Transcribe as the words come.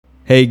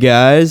Hey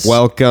guys,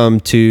 welcome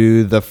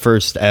to the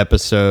first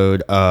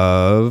episode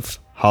of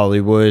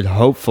Hollywood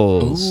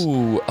Hopefuls.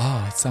 Ooh,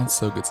 it sounds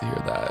so good to hear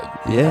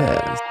that.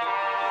 Yeah.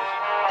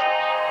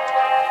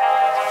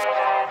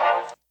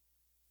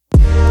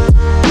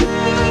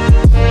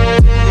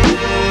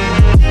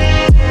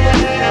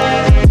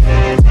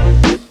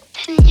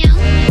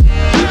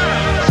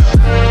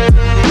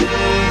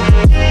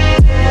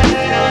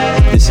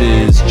 This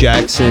is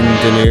Jackson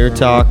Denier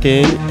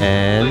talking,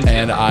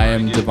 And I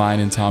am Divine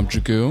and Tom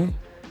Dragu.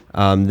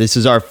 This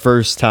is our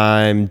first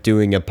time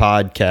doing a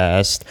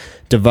podcast.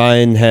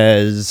 Divine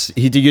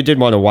you did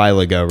one a while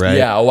ago, right?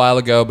 Yeah, a while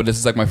ago, but this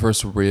is like my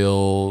first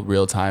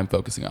real time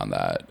focusing on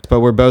that.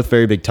 But we're both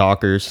very big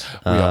talkers.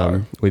 We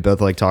are. We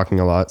both like talking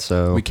a lot,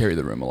 so We carry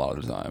the room a lot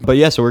of the time. But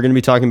yeah, so we're going to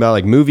be talking about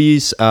like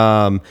movies,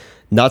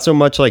 not so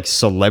much like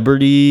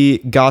celebrity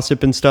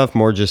gossip and stuff,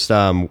 more just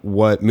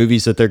what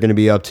movies that they're going to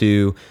be up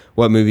to,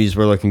 what movies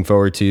we're looking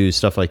forward to,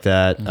 stuff like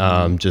that,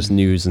 just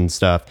news and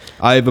stuff.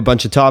 I have a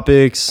bunch of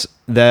topics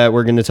that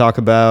we're going to talk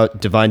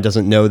about. Divine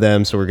doesn't know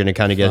them, so we're going to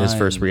kind of get his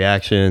first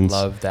reactions.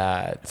 Love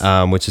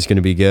that. Which is going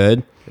to be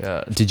good.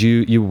 Yeah. Did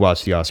you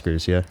watch the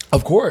Oscars, yeah?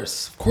 Of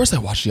course I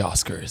watched the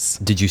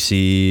Oscars. Did you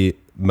see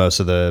most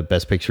of the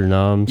Best Picture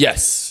noms?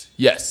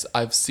 Yes.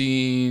 I've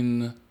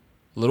seen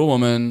Little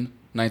Woman,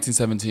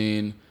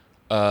 1917,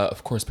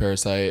 of course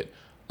Parasite.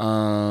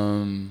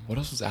 What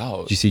else was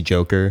out? Did you see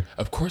Joker?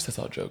 Of course I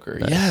saw Joker.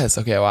 Nice. Yes.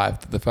 Okay. Well,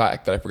 the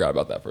fact that I forgot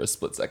about that for a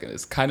split second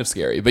is kind of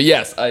scary. But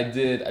yes, I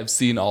did. I've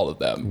seen all of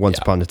them. Once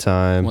Upon a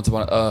Time.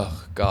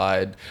 Oh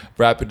God,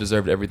 Brad Pitt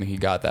deserved everything he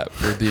got that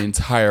for the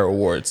entire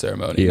award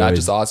ceremony, not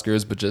just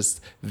Oscars, but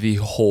just the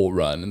whole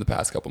run in the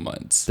past couple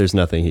months. There's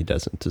nothing he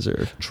doesn't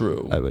deserve.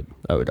 True. I would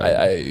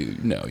argue.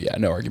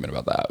 No argument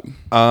about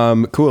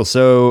that. Cool.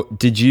 So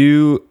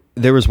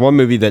there was one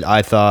movie that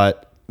I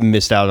thought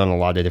missed out on a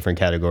lot of different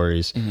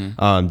categories.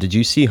 Did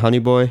you see Honey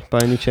Boy by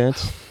any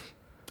chance?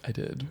 I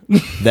did.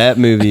 That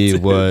movie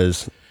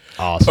was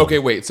awesome. Okay,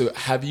 wait. So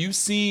do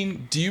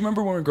you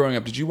remember when we were growing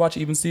up, did you watch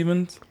Even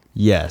Stevens?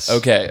 Yes.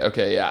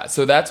 Okay, yeah.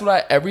 So that's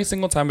what every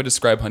single time I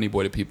describe Honey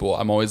Boy to people,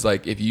 I'm always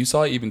like, if you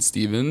saw Even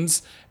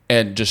Stevens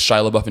and just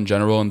Shia LaBeouf in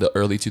general in the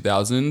early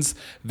 2000s,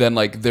 then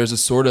like there's a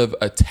sort of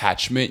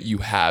attachment you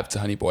have to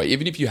Honey Boy,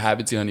 even if you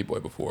haven't seen Honey Boy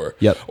before.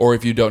 Yep. Or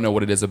if you don't know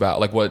what it is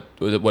about, like what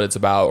it's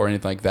about or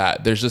anything like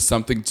that. There's just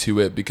something to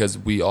it because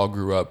we all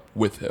grew up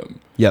with him.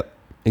 Yep.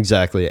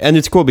 Exactly. And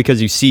it's cool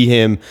because you see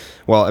him,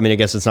 well, I mean, I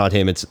guess it's not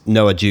him, it's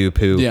Noah Jupe,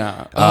 who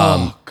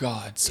oh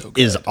God, so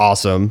good. Is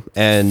awesome.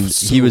 And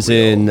So he was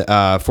real.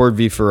 in Ford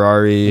v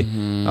Ferrari,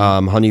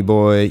 Honey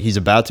Boy. He's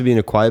about to be in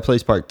A Quiet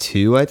Place Part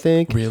 2, I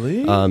think.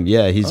 Really?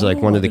 Yeah, he's like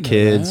one of the I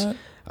didn't know kids.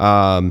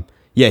 that.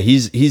 Yeah,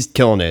 he's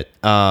killing it.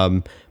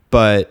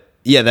 But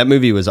yeah, that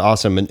movie was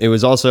awesome. And it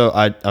was also,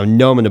 I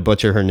know I'm going to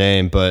butcher her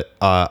name, but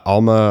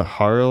Alma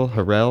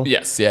Harrell?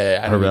 Yes,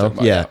 yeah. I know what you're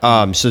talking about,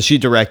 Yeah. So she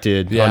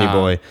directed Honey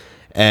Boy.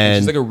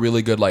 And she's like a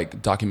really good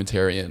like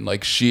documentarian.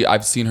 Like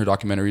I've seen her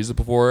documentaries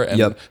before,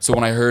 and so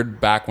when I heard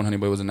back when Honey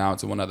Boy was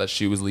announced and whatnot that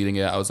she was leading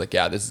it, I was like,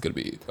 yeah, this is gonna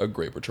be a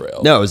great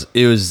portrayal. No,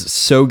 it was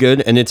so good,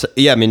 and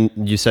I mean,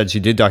 you said she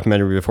did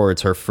documentary before.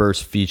 It's her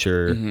first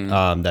feature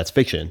that's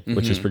fiction,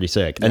 which is pretty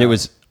sick, and it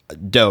was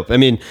dope. I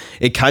mean,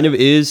 it kind of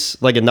is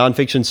like a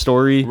nonfiction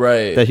story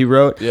that he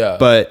wrote. Yeah,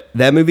 but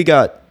that movie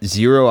got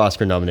 0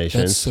 Oscar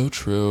nominations. That's so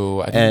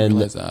true. I didn't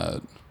realize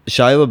that.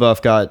 Shia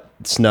LaBeouf got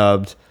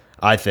snubbed,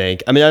 I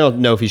think. I mean, I don't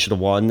know if he should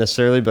have won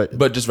necessarily,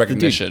 but just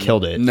recognition. The dude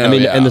killed it. No, I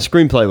mean, yeah. and the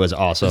screenplay was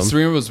awesome. The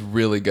screenplay was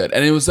really good,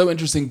 and it was so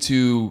interesting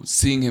to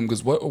seeing him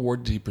because what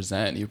award did he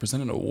present? He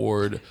presented an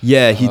award.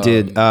 Yeah, he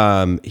did.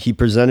 He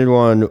presented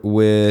one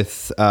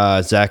with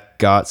Zach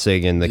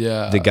Gottsagen,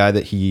 the guy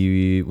that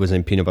he was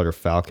in Peanut Butter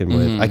Falcon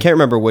with. I can't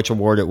remember which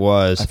award it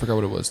was. I forgot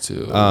what it was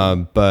too.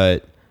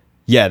 But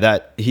yeah,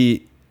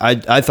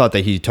 I thought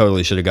that he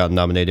totally should have gotten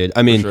nominated.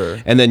 I mean,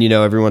 and then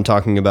everyone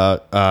talking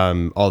about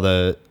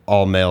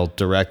all male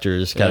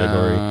directors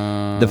category.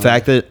 The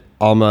fact that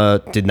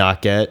Alma did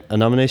not get a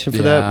nomination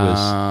for that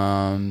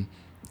was,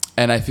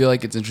 and I feel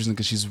like it's interesting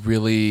because she's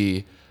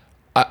really,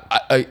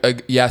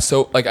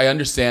 So like I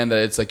understand that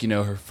it's like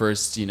her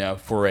first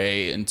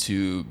foray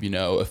into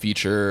a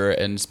feature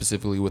and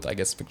specifically with I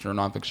guess fiction or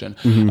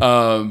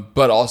nonfiction,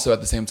 but also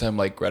at the same time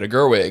like Greta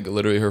Gerwig,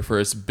 literally her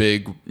first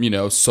big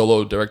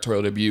solo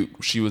directorial debut.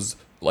 She was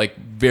like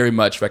very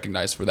much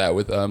recognized for that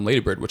with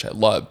Lady Bird, which I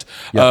loved.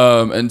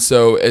 And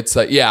so it's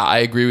like, I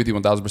agree with you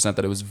 1000%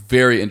 that it was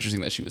very interesting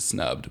that she was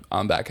snubbed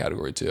on that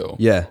category too.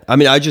 Yeah. I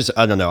mean, I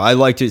don't know. I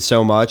liked it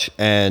so much.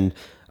 And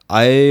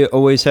I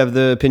always have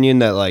the opinion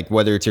that like,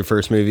 whether it's your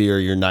first movie or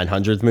your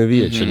 900th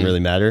movie, it shouldn't really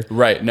matter.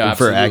 Right. No,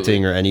 for absolutely.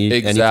 acting or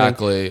anything.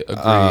 Agreed.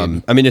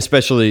 I mean,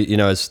 especially,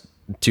 as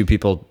two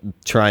people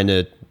trying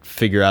to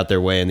figure out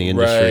their way in the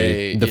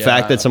industry, the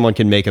fact that someone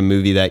can make a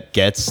movie that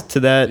gets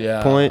to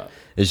that point,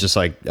 it's just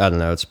like, I don't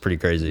know, it's pretty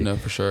crazy. No,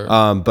 for sure.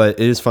 But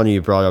it is funny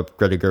you brought up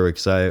Greta Gerwig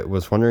because I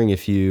was wondering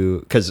if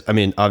because I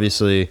mean,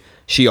 obviously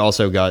she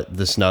also got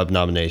the snub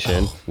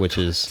nomination, which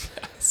is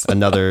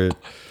another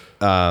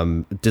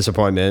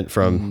disappointment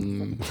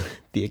from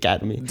the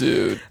Academy.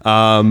 Dude.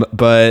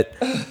 But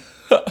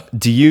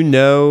do you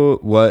know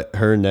what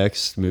her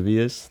next movie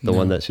is? The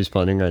one that she's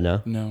planning right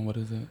now? No, what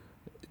is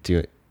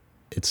it?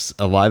 It's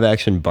a live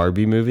action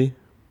Barbie movie.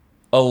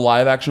 A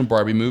live action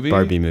Barbie movie?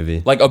 Barbie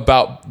movie. Like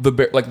about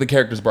the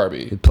character's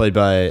Barbie. Played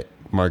by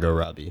Margot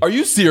Robbie. Are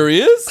you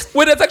serious?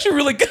 Wait, that's actually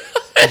really good.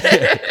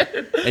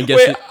 And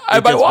Wait, I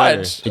might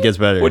watch. It gets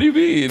better. What do you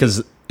mean?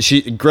 Because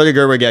Greta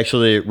Gerwig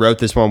actually wrote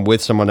this one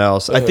with someone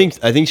else. I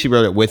think she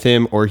wrote it with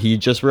him, or he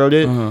just wrote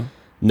it.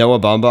 Noah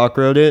Baumbach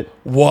wrote it.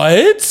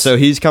 What? So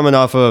he's coming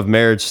off of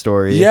Marriage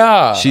Story.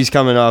 Yeah. She's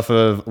coming off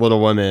of Little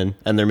Women,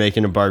 and they're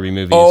making a Barbie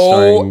movie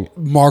Oh,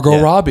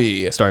 Margot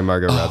Robbie. starring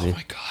Margot Oh Robbie.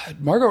 my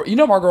God. Margot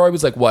Robbie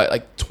was like what?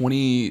 Like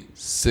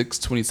 26,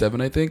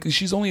 27, I think.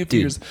 She's only a few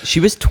years. She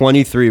was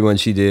 23 when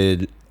she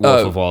did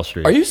Wolf of Wall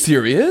Street. Are you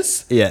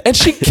serious? Yeah. And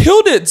she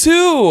killed it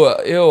too.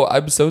 Ew,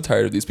 I'm so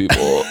tired of these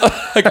people.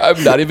 Like,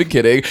 I'm not even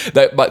kidding.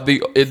 But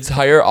the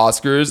entire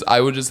Oscars,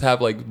 I would just have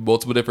like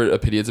multiple different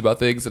opinions about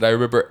things. And I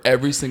remember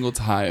every single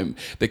time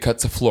they cut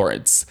to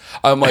Florence,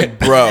 I'm like,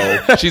 bro,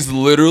 she's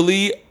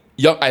literally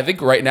young. I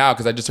think right now,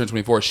 because I just turned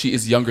 24, she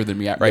is younger than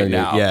me right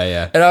now.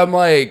 Yeah. And I'm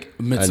like,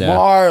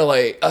 Midsommar,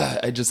 like,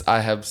 I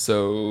have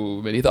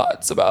so many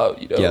thoughts about,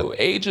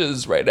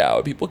 ages right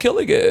now, people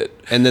killing it.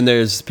 And then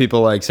there's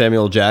people like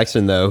Samuel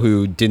Jackson, though,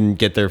 who didn't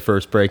get their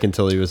first break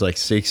until he was like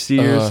 60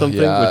 or something,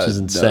 which is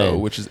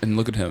insane. And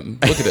look at him.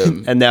 Look at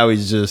him. And now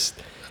he's just...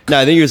 No,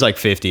 I think he was like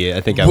 50.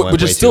 I think I went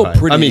Which way is still too high.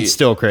 pretty. I mean,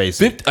 still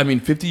crazy.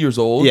 50 years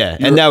old. Yeah,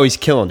 and now he's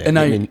killing it. And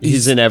now I mean,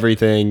 he's in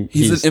everything.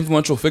 He's an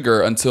influential figure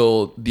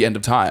until the end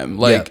of time.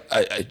 Like,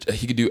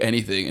 he could do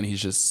anything, and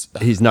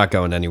he's not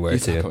going anywhere,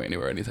 he's too. not going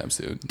anywore anytime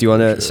soon. Do you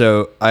want to...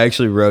 So I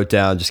actually wrote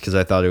down, just because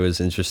I thought it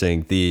was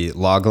interesting, the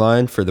log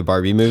line for the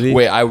Barbie movie.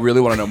 Wait, I really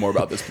want to know more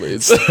about this,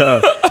 please.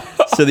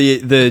 So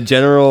the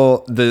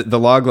general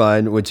log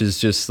line, which is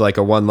just like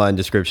a one-line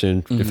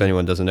description, if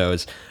anyone doesn't know,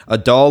 is a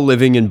doll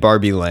living in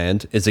Barbie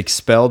land is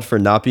expelled for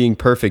not being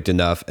perfect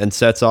enough and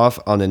sets off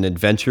on an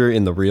adventure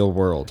in the real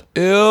world.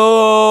 Ew,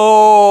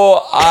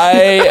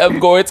 I am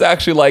going to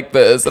actually like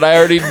this, and I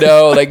already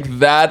know, like,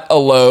 that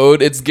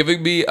alone, it's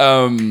giving me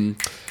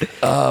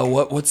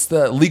what's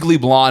the Legally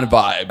Blonde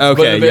vibe, but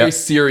in a very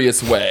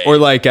serious way. Or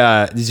like,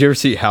 did you ever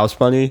see House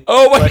Bunny?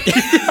 Oh my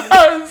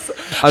god.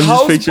 I'm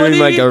just picturing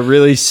like a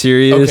really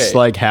serious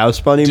like House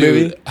Bunny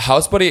movie.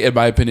 House Bunny, in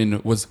my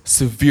opinion, was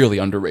severely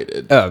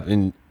underrated. Oh,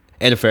 and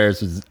Anna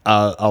Faris is.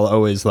 I'll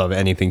always love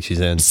anything she's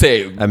in.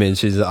 Same. I mean,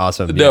 she's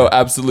awesome. No,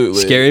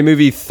 absolutely. Scary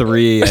Movie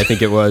 3, I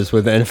think it was,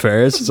 with Anna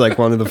Faris. It's like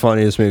one of the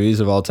funniest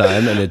movies of all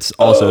time, and it's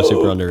also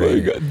super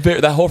underrated.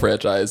 That whole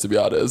franchise, to be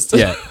honest.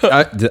 Yeah,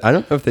 I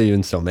don't know if they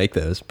even still make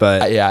those,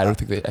 but I don't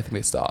think they. I think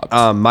they stopped.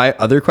 My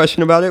other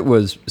question about it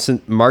was,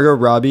 since Margot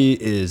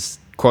Robbie is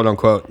quote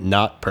unquote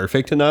not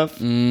perfect enough,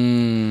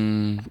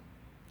 I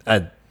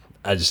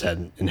just had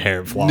an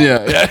inherent flaw.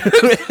 Yeah.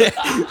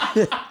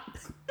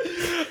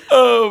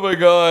 Oh my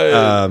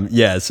god.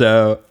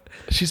 So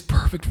she's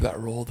perfect for that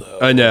role, though.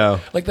 I know.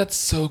 Like, that's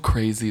so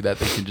crazy that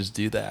they can just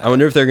do that. I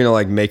wonder if they're gonna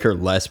like make her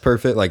less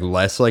perfect, like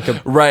less like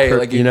a right.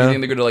 Like, you think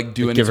they're gonna like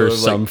do any give her sort of,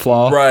 some like,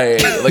 flaw,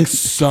 right? Like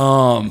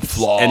some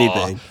flaw,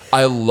 anything.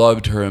 I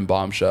loved her in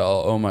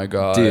Bombshell. Oh my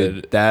god,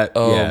 dude!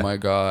 My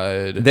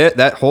god,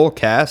 that whole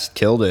cast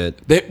killed it.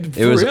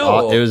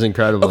 It was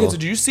incredible. Okay, so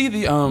do you see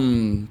the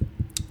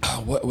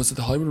what was it?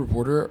 The Hollywood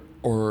Reporter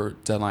or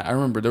Deadline? I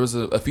remember there was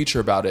a feature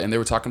about it, and they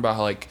were talking about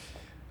how like,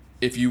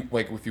 if you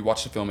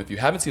watch the film, if you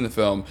haven't seen the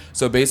film,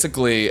 so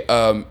basically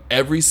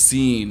every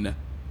scene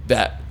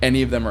that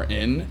any of them are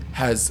in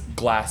has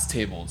glass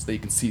tables that you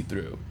can see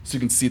through, so you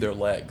can see their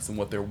legs and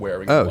what they're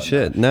wearing. Oh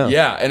shit! No.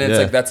 Yeah, and it's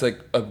like that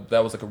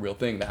was like a real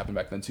thing that happened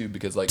back then too,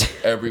 because like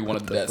every one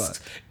of the desks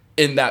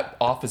in that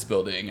office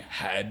building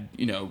had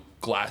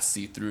glass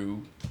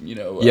see-through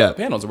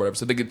panels or whatever,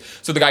 so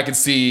the guy could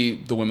see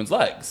the women's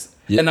legs.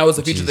 And that was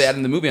a feature they added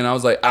in the movie, and I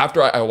was like,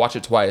 after I watched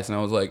it twice, and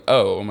I was like,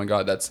 oh my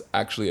god, that's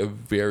actually a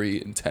very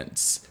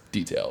intense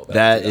detail.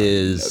 That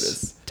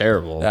is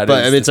terrible. But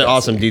I mean, it's an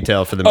awesome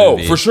detail for the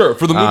movie. Oh, for sure.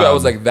 For the movie, I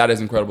was like, that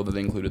is incredible that they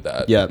included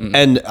that. Yeah.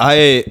 And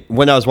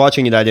when I was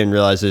watching it, I didn't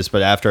realize this,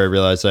 but after I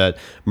realized that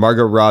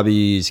Margot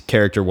Robbie's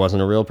character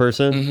wasn't a real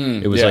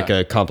person, it was like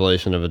a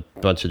compilation of a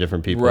bunch of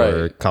different people,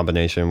 or a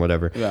combination,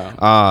 whatever.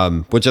 Yeah.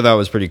 Which I thought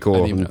was pretty cool.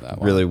 I didn't even know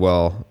that.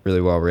 Wow.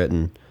 Really well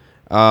written.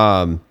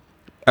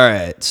 All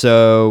right,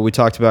 so we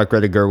talked about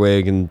Greta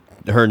Gerwig and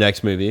her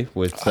next movie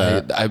with.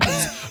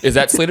 Is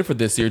that slated for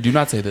this year? Do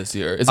not say this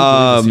year. Is it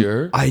this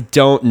year? I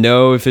don't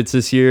know if it's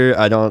this year.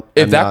 I don't.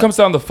 If that comes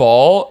out in the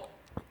fall,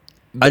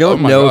 I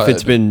don't know if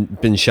it's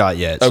been shot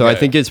yet. So I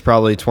think it's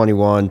probably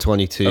 21,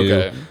 22.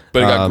 Okay,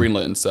 but it got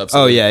greenlit and stuff.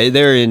 So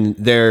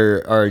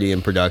they're already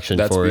in production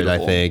for beautiful. it. I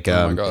think.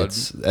 Oh my god!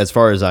 It's, as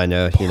far as I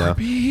know,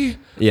 Barbie?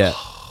 Yeah.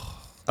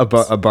 A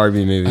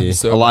Barbie movie,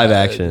 a live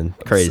action,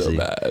 crazy. So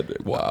bad.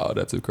 Wow,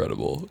 that's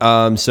incredible.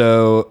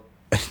 So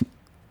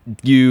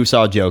you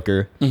saw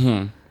Joker.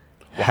 Mm-hmm.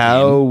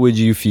 How would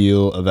you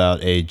feel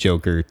about a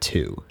Joker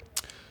 2?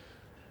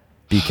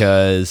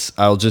 because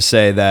I'll just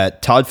say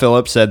that Todd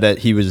Phillips said that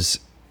he was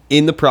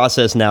in the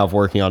process now of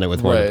working on it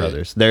with Warner Right.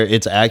 Brothers.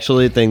 It's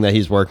actually a thing that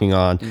he's working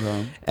on.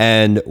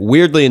 And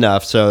weirdly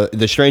enough, so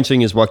the strange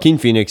thing is Joaquin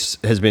Phoenix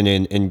has been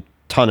in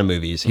ton of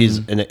movies. He's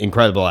an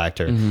incredible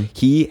actor.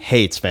 He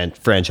hates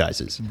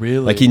franchises. Really?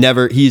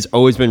 Like he's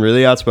always been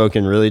really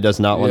outspoken, really does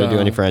not want to do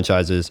Yeah. any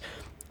franchises.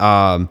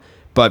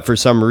 But for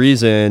some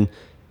reason,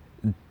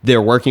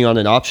 they're working on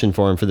an option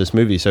for him for this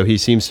movie, so he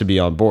seems to be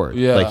on board.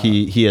 Yeah. Like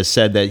he has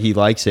said that he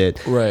likes it.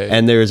 Right.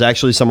 And there's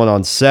actually someone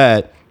on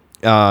set,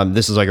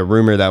 this is like a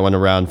rumor that went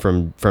around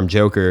from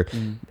Joker,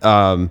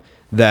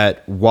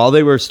 that while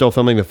they were still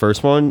filming the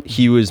first one,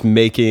 he was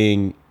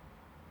making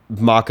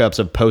mock-ups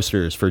of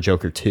posters for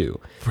Joker 2,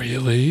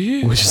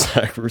 Really? which is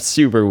like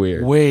super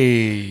weird.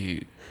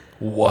 Wait,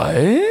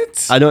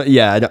 what? I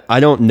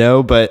don't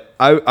know, but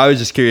I was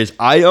just curious.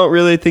 I don't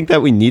really think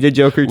that we need a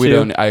Joker 2. We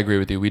don't. I agree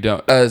with you. We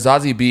don't.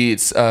 Zazie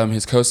Beetz,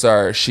 his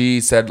co-star,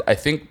 she said, I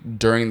think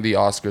during the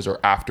Oscars or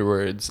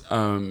afterwards,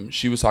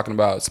 she was talking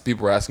about.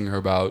 People were asking her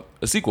about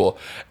a sequel,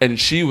 and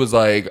she was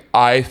like,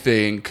 I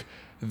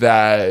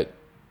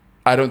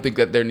don't think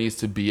that there needs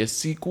to be a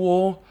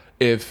sequel.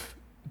 If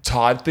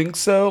Todd thinks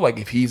so, like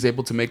if he's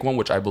able to make one,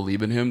 which I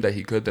believe in him that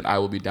he could, then I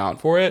will be down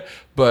for it.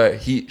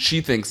 But she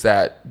thinks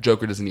that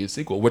Joker doesn't need a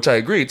sequel, which I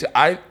agree to.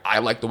 I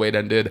like the way it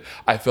ended.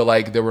 I feel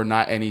like there were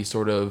not any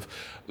sort of,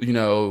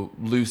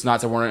 loose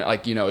knots that weren't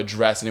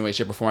addressed in any way,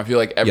 shape, or form. I feel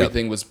like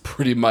everything was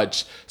pretty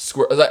much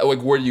square. Like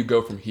where do you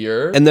go from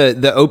here? And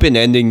the open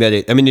ending that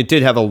it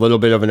did have a little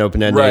bit of an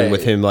open ending Right.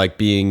 with him like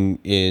being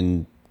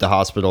in the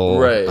hospital,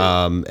 Right.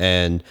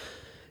 And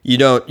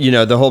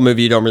the whole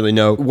movie, you don't really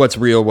know what's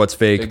real, what's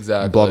fake,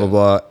 Exactly. blah, blah,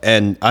 blah.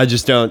 And I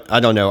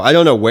don't know. I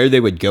don't know where they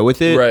would go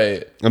with it.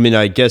 Right. I mean,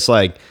 I guess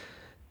like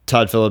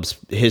Todd Phillips'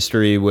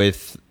 history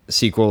with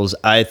sequels,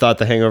 I thought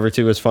The Hangover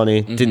 2 was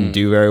funny. Didn't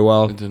do very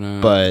well,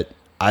 didn't. but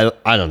I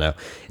don't know.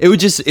 It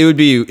would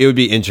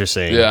be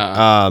interesting.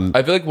 Yeah.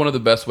 I feel like one of the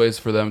best ways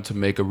for them to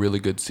make a really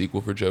good sequel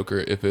for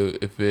Joker, if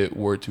it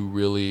were to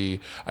really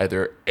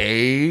either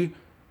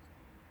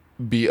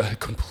be a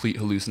complete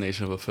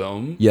hallucination of a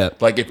film. Yeah.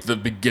 Like if the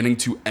beginning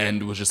to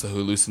end was just a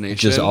hallucination.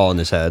 Just all in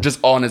his head. Just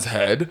all in his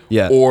head.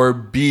 Yeah. Or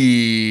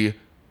B,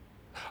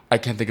 I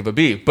can't think of a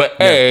B, but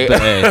A.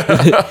 But,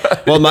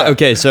 hey. Well,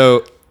 okay,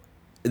 so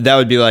that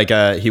would be like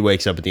he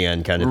wakes up at the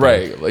end kind of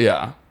thing. Right.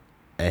 Yeah.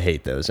 I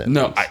hate those endings.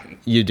 No,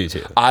 you do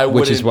too. I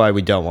which is wouldn't- why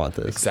we don't want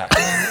this. Exactly.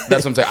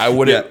 That's what I'm saying. I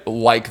wouldn't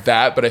like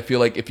that, but I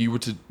feel like if you were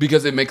to,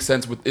 because it makes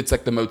sense it's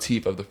like the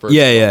motif of the first.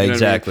 Yeah, film, yeah, you know what I mean?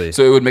 exactly.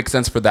 So it would make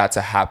sense for that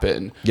to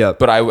happen. Yep.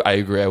 But I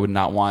agree. I would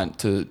not want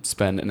to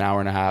spend an hour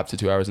and a half to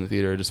 2 hours in the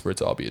theater just for it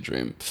to all be a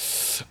dream.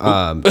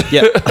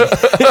 Yeah.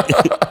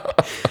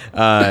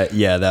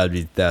 Yeah, that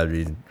would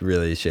be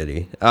really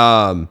shitty.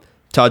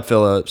 Todd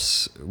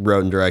Phillips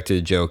wrote and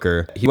directed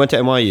Joker. He went to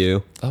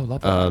NYU. Oh,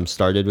 love that.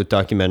 Started with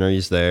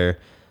documentaries there.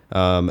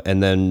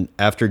 And then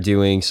after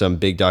doing some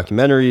big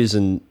documentaries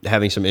and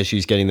having some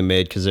issues getting them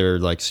made because they're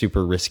like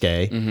super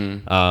risque,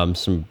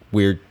 some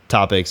weird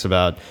topics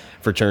about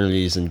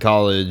fraternities in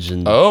college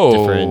and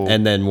different,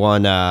 and then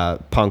one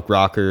punk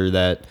rocker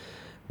that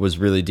was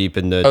really deep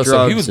into drugs.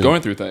 So he was and-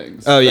 going through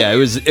things. Oh yeah, it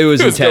was He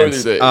was going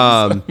intense. through things.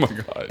 Oh my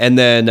God. And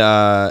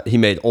then he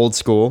made Old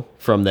School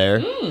from there,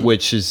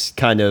 which is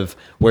kind of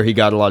where he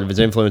got a lot of his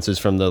influences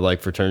from the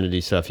like fraternity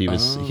stuff. He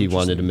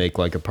wanted to make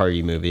like a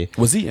party movie.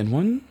 Was he in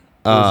one?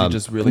 Or was he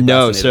just really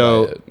No,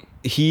 fascinated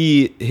by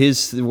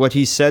so it? what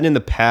he said in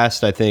the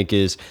past, I think,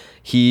 is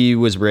he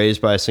was raised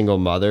by a single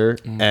mother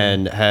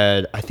and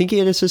I think he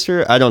had a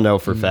sister. I don't know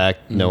for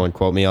fact. No one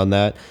quote me on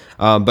that.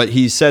 But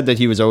he said that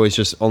he was always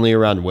just only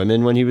around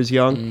women when he was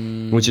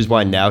young, which is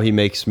why now he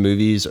makes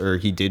movies, or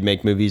he did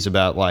make movies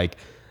about like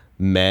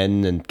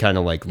men and kind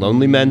of like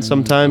lonely men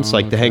sometimes.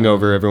 Like The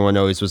Hangover, everyone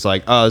always was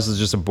like, oh, this is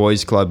just a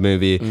boys club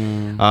movie.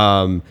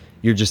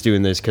 You're just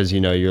doing this because,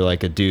 you're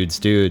like a dude's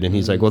dude. And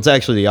he's like, well, it's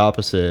actually the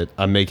opposite.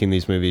 I'm making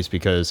these movies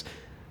because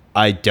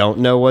I don't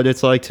know what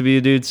it's like to be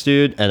a dude's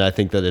dude. And I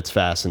think that it's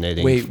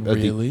fascinating. Wait,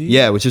 really?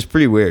 Yeah, which is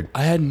pretty weird.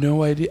 I had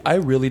no idea. I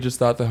really just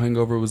thought The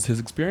Hangover was his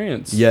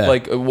experience. Yeah.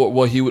 Like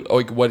what he would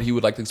like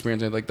to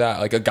experience, like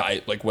that, like a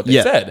guy, like what they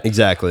Yeah, said.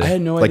 exactly. I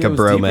had no Like idea. a it was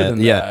bro deeper man.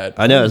 than Yeah, that.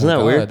 I know. Oh Isn't my that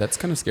God, weird? That's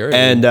kind of scary.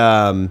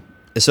 And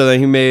so then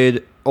he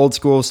made Old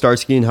School,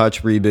 Starsky and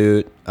Hutch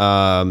reboot.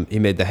 He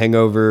made The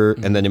Hangover,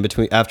 and then in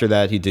between, after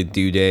that, he did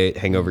Due Date,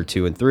 Hangover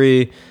 2 and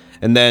 3,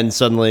 and then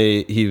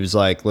suddenly he was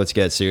like, "Let's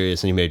get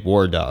serious," and he made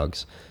War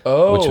Dogs,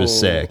 which was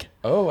sick.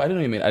 Oh, I didn't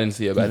know you made. I didn't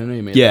see it, but I didn't know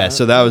you made. Yeah, that.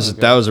 so that Oh, was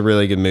okay. that was a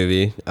really good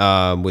movie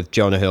with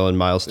Jonah Hill and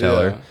Miles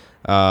Teller.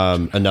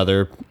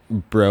 Another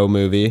bro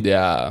movie.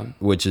 Yeah.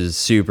 Which is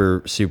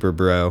super super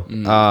bro.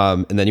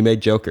 And then he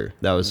made Joker.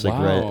 That was like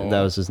Wow.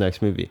 that was his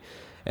next movie.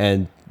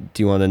 And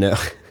do you want to know?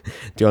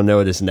 Do you want to know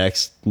what his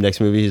next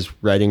movie he's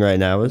writing right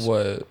now is?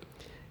 What?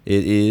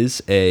 It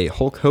is a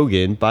Hulk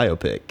Hogan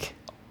biopic.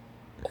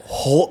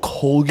 Hulk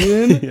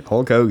Hogan?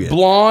 Hulk Hogan.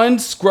 Blonde,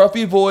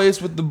 scruffy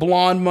voice with the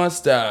blonde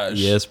mustache.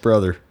 Yes,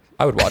 brother.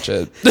 I would watch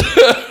it.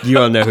 You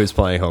want to know who's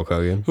playing Hulk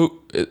Hogan?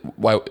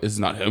 Why is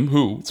it not him?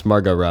 Who? It's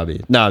Margot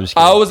Robbie. No, I'm just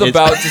kidding. I was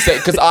about to say,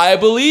 because I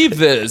believe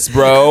this,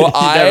 bro. never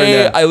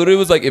know. I literally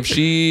was like, if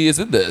she is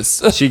in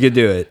this, She could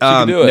do it.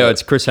 could do No, it.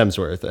 it's Chris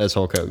Hemsworth as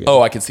Hulk Hogan.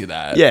 oh, I can see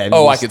that. Yeah, I mean,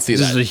 I this- can see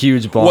this that. is a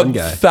huge blonde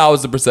guy.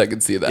 1000%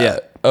 can see that. Yeah.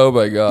 Oh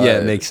my god. Yeah,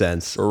 it makes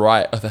sense.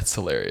 Right. Oh, that's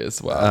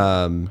hilarious.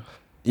 Wow.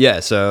 Yeah,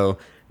 so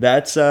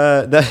that's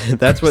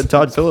that's what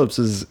Todd Phillips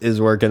is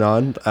working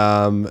on.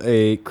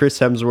 A Chris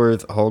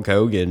Hemsworth Hulk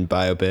Hogan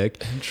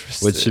biopic,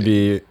 Interesting. which should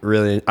be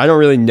really. I don't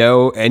really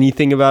know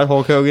anything about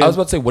Hulk Hogan. I was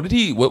about to say, what did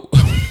he? What?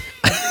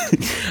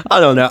 I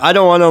don't know. I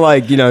don't want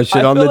to shit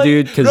I on feel the like-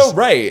 dude because no,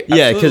 right,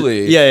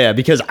 absolutely.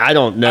 because I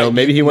don't know.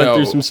 Maybe he went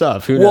through some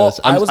stuff. Who well, knows?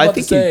 I was about to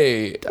think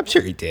say, I'm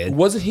sure he did.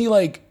 wasn't he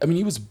like? I mean,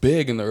 he was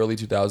big in the early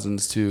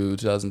 2000s to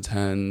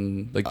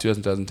 2010, like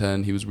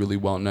 2010. He was really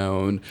well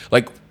known.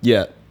 Like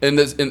Yeah. in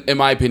this, in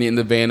my opinion, in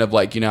the vein of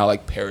like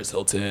like Paris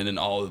Hilton and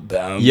all of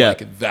them. Yeah.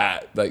 like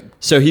that. Like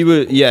So he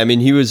was, I mean,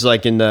 he was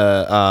like in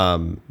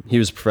the, he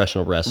was a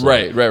professional wrestler,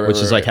 Right, which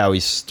is like right. how he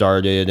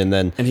started, and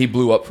then and he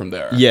blew up from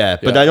there. yeah,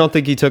 but I don't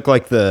think he took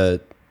like the,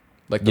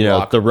 like the you know,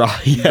 Rock. the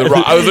Rock. Yeah. The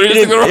Rock. I was literally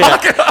He thinking The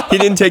didn't- Rock. he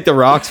didn't take the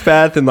Rock's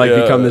path and like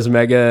Yeah. become this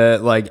mega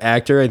like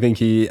actor. I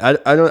think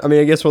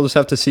I guess we'll just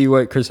have to see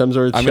what Chris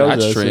Hemsworth I mean, shows I'd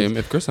us. stream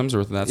if Chris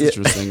Hemsworth, and that's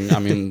interesting. I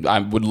mean, I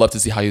would love to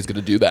see how he's going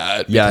to do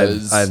that. Yeah,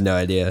 because, I have no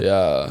idea.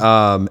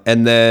 Yeah.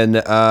 And then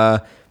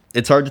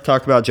it's hard to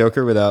talk about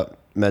Joker without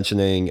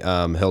mentioning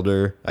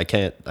Hildur. I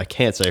can't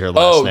say her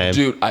last Oh, name.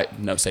 dude,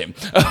 no, same.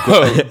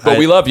 But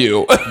we love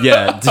you.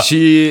 Yeah, did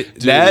she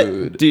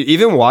Dude. dude,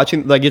 even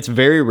watching, like, it's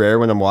very rare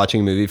when I'm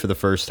watching a movie for the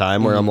first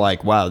time where I'm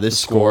like, wow, this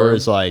score score.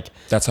 is like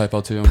That's how I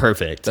felt too.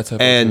 perfect. That's how I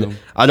felt and too.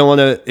 I don't want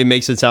to, it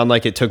makes it sound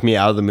like it took me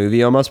out of the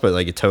movie almost, but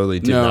like it totally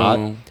did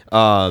No.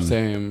 not.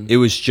 Same. It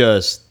was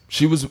just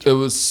It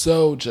was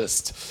so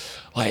just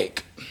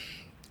like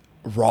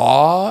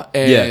raw,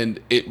 and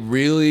it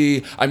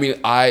really, I mean,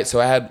 I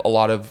had a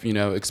lot of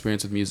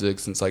experience with music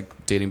since like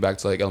dating back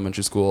to like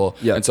elementary school.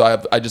 Yeah. And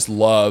so I just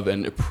love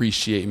and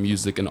appreciate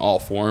music in all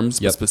forms,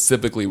 but Yep.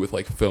 specifically with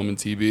like film and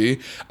TV.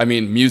 I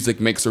mean, music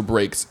makes or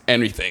breaks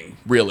anything,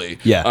 really.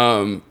 Yeah.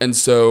 And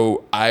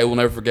so I will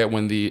never forget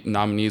when the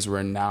nominees were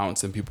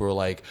announced and people were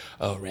like,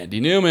 oh,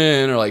 Randy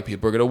Newman, or like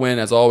people are gonna win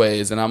as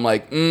always, and I'm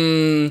like,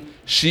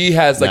 she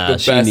has like Nah, the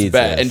she best needs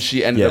bet, this. and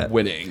she ended Yeah. up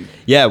winning.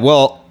 yeah.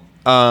 Well,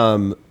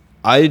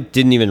 I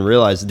didn't even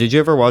realize. Did you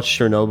ever watch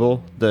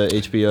Chernobyl, the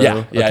HBO?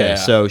 Yeah, yeah, Okay, yeah.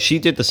 so she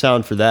did the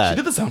sound for that. She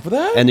did the sound for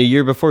that? And the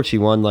year before, she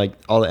won like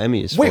all the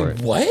Emmys Wait, for it.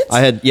 what?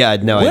 I had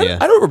no What? idea.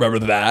 I don't remember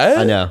that.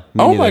 I know,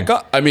 me Oh my neither.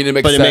 god. I mean, it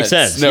makes But it sense. makes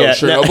sense. No, Yeah,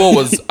 Chernobyl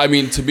was. I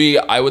mean, to me,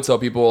 I would tell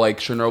people like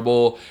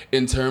Chernobyl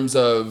in terms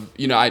of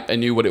I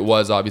knew what it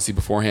was obviously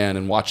beforehand,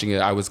 and watching it,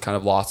 I was kind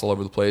of lost all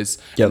over the place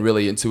Yep. and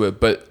really into it.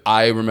 But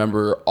I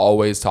remember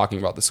always talking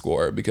about the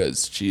score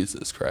because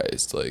Jesus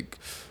Christ, like.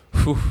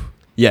 Whew.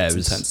 Yeah, It's it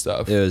was intense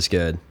stuff. It was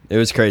good. It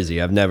was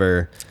crazy. I've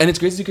never. And it's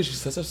crazy because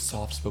she's such a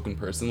soft-spoken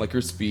person. Like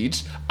her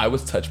speech, I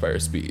was touched by her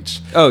speech.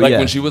 Oh, like yeah.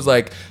 when she was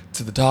like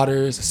to the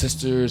daughters, the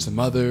sisters, the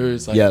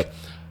mothers. Like, Yep.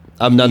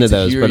 I'm none need of to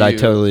those, hear but I you.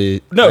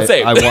 totally. No,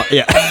 same.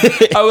 Yeah.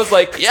 I was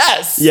like,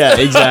 yes. Yeah,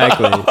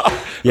 exactly.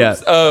 Yeah.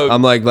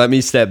 I'm like, let me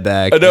step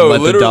back. I know, and let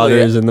the literally.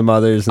 daughters and the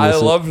mothers. And I the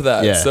loved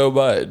that Yeah. so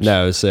much.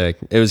 No, it was sick.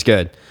 It was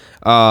good.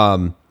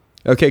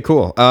 Okay,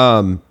 cool.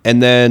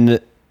 And then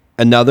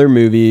another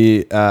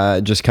movie,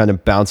 just kind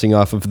of bouncing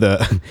off of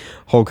the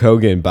Hulk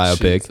Hogan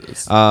biopic.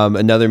 Jesus.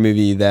 Another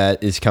movie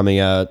that is coming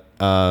out.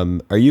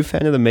 Are you a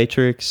fan of The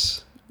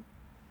Matrix?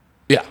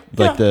 Yeah.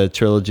 Like the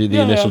trilogy, the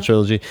Yeah, initial yeah.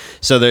 trilogy.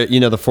 So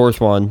the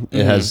fourth one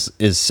is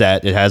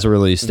set. It has a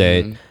release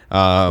date.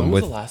 When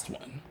was With the last one?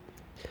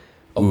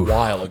 A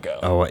while ago.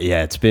 oh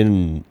yeah, it's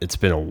been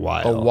a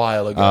while. A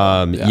while ago.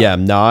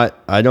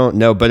 I don't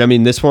know, but I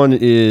mean, this one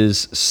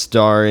is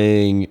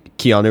starring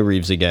Keanu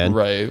Reeves again.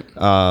 Right.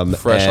 Um,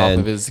 Fresh off and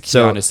of his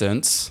so- Keanu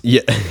sense.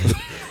 Yeah.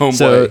 Homeboy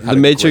So had The a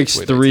Matrix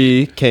great way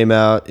to 3 came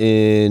out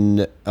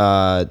in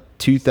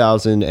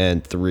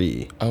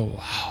 2003. Oh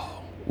wow.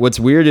 What's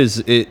weird is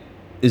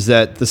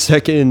that the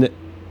second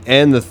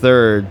and the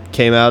third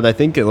came out, I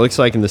think it looks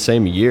like in the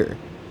same year.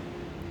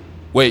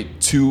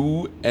 Wait,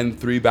 2 and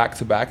 3 back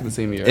to back in the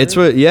same year? It's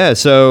what, yeah.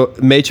 So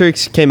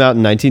Matrix came out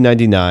in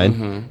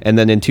 1999, and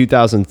then in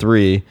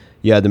 2003,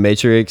 you had The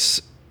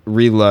Matrix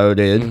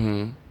Reloaded,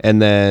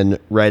 and then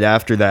right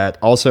after that,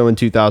 also in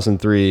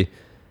 2003,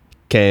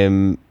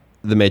 came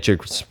The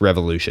Matrix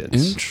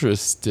Revolutions,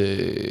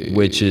 Interesting.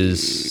 which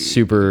is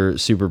super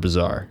super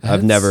bizarre.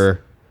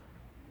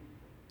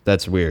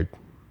 That's weird.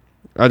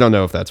 I don't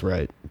know if that's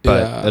right,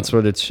 but Yeah. that's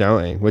what it's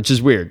showing, which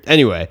is weird.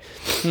 Anyway,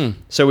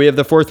 so we have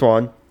the fourth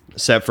one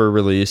set for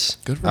release.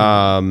 Good for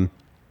him.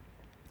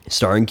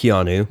 Starring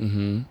Keanu.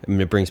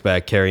 And it brings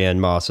back Carrie Ann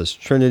Moss as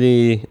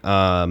Trinity.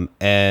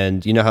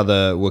 And you know how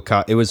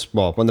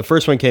when the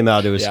first one came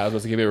out, it was Yeah, I was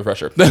supposed to give you a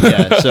refresher.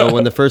 yeah. So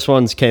when the first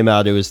ones came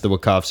out, it was the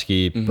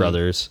Wachowski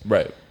brothers.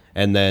 Right.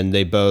 and then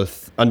they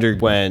both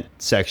underwent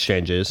sex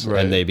changes,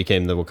 Right. and they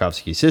became the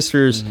Wachowski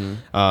sisters,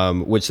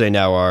 which they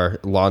now are,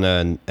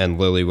 Lana and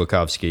Lily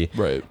Wachowski.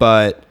 Right.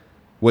 But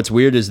what's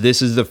weird is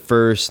this is the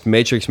first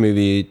Matrix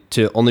movie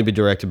to only be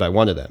directed by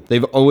one of them.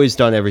 They've always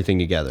done everything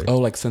together. Oh,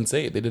 like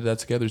Sense8, they did that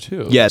together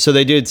too. Yeah, so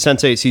they did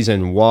Sense8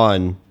 season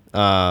 1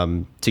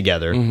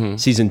 together.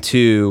 Season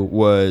 2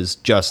 was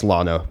just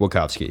Lana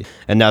Wachowski,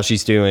 and now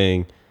she's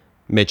doing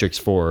Matrix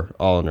 4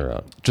 all on her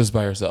own. Just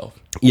by herself.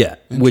 Yeah,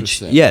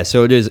 which Interesting.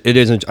 so it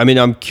isn't. I mean,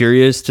 I'm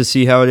curious to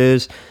see how it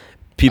is.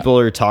 People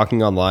are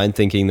talking online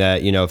thinking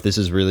that, you know, if this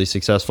is really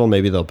successful,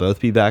 maybe they'll both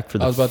be back for I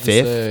the was about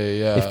fifth. to say,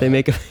 yeah. If they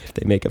make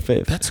a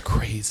fifth. That's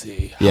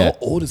crazy. Yeah. How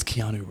old is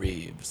Keanu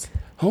Reeves?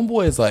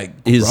 Homeboy is like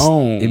He's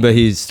grown. but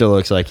he still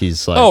looks like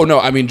he's like Oh no,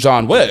 I mean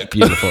John Wick.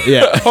 beautiful.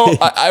 Yeah. Oh,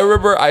 I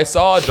remember I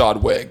saw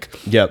John Wick.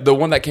 Yep. The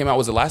one that came out,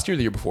 was it last year or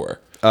the year before?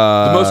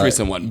 The most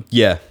recent one.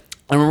 Yeah.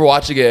 I remember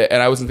watching it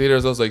and I was in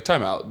theaters. I was like,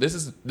 time out. This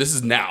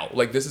is now.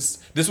 Like this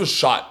was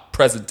shot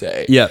present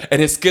day. Yeah.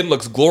 And his skin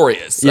looks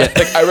glorious. Yeah.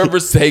 Like, I remember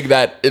saying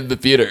that in the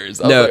theaters.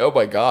 I was No. like, oh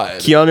my God.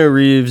 Keanu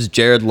Reeves,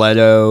 Jared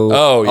Leto,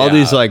 Oh, all yeah.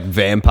 these like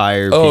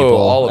vampire Oh, people.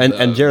 all of and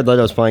them. Jared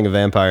Leto's playing a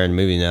vampire in a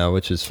movie now,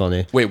 which is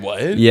funny. Wait,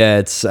 what? Yeah,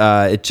 it's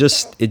it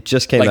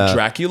just came Like out.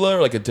 Dracula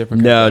or like a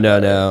different No, kind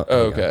of no, vampire?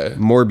 no. Oh, okay.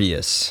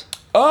 Morbius.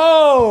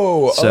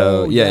 Oh.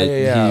 So, oh, yeah,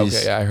 yeah. he's,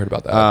 Okay, yeah, I heard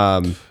about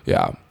that.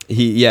 Yeah.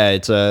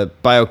 It's a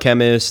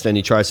biochemist, and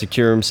he tries to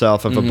cure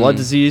himself of a blood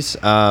disease,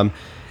 and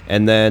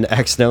then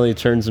accidentally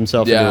turns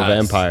himself into a Yes.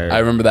 vampire. I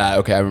remember that.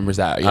 Okay, I remember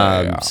that.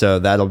 Yeah. So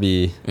that'll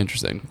be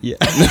Interesting. yeah.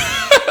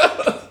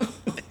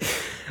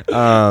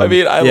 I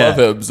mean, I yeah. love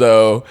him,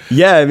 so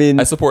Yeah, I mean,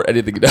 I support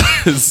anything he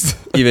does.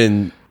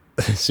 even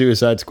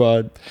Suicide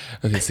Squad.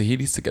 Okay, so he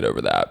needs to get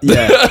over that.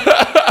 Yeah,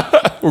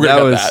 We're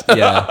gonna get that.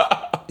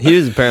 yeah. He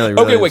was apparently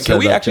really Okay, wait. Can upset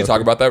we about actually Joker.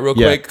 talk about that real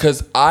Yeah. quick?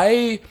 Because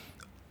I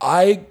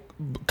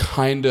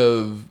kind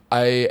of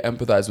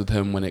empathize with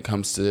him when it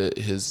comes to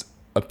his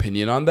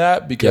opinion on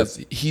that,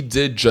 because he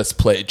did just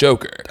play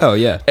Joker. Oh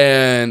yeah,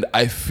 And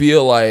I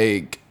feel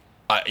like,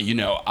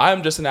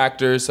 I'm just an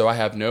actor, so I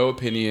have no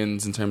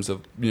opinions in terms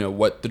of,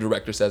 what the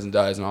director says and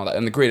does and all that,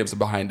 and the creatives are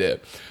behind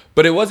it.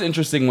 But it was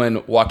interesting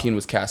when Joaquin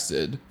was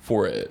casted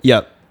for it.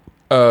 yep.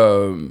 I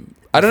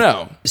don't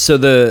know.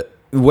 So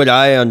what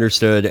I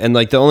understood, and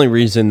like the only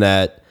reason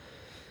that,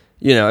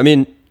 I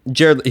mean,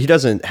 Jared, he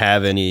doesn't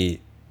have any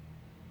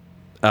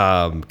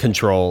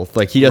control.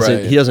 Like he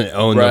doesn't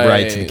own the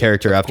rights to the Right,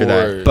 character of after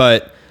course. that.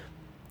 But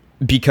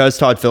because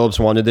Todd Phillips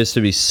wanted this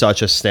to be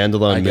such a I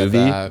standalone get movie,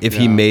 that, if yeah.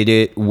 he made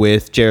it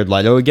with Jared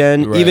Leto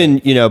again, Right. even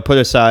put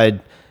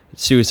aside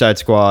Suicide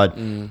Squad,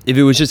 if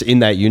it was just in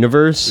that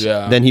universe,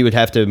 Yeah. then he would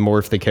have to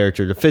morph the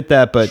character to fit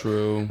that. But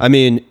True. I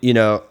mean,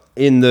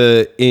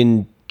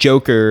 in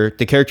Joker,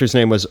 the character's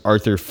name was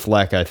Arthur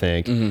Fleck, I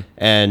think,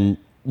 and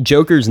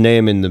Joker's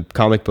name in the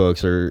comic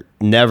books are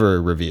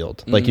never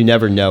revealed. Like you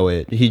never know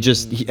it.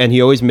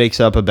 He always makes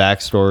up a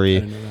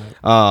backstory.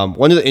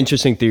 One of the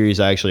interesting theories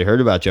I actually heard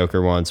about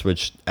Joker once,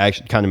 which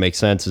actually kind of makes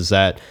sense, is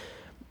that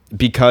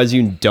because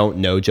you don't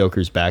know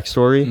Joker's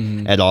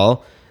backstory at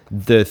all,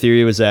 the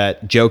theory was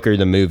that Joker,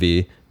 the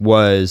movie,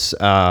 was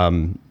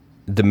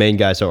the main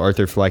guy. So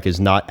Arthur Fleck is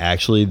not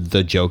actually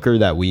the Joker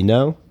that we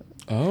know.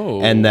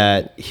 Oh. And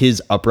that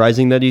his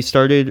uprising that he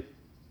started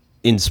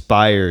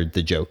inspired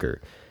the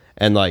Joker.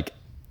 And like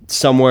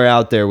somewhere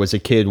out there was a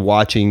kid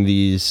watching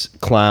these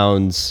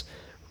clowns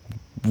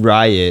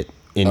riot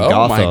in Oh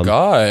Gotham. my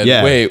God.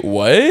 Yeah. Wait,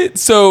 what?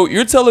 So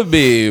you're telling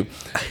me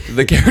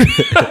the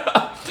character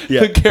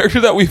Yeah. the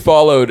character that we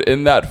followed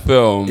in that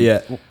film,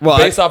 Yeah. Well,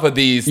 based off of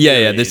these this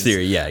theories,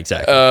 theory. Yeah,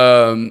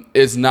 exactly.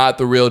 is not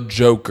the real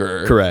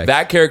Joker. Correct.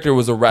 That character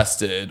was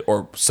arrested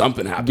or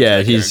something happened. Yeah,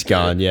 to that he's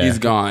character. gone, yeah. He's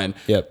gone.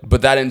 Yep.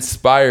 But that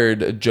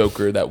inspired a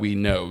Joker that we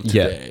know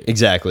today. Yeah,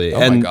 exactly. Oh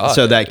my and God.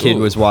 so that kid Ooh.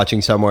 was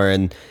watching somewhere,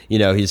 and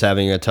he's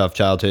having a tough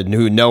childhood,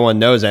 who no one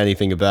knows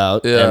anything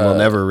about, and Yeah. will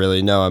never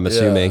really know, I'm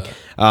assuming.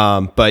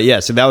 But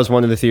yeah, so that was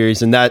one of the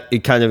theories, and that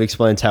it kind of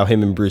explains how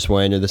him and Bruce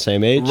Wayne are the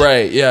same age,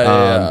 Right.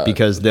 Yeah.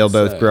 because they'll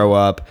both grow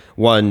up,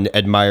 one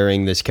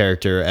admiring this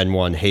character and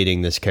one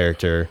hating this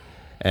character,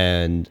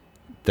 and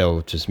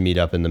they'll just meet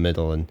up in the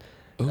middle and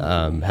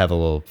have a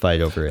little fight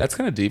over it. That's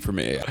kind of deep for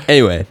me.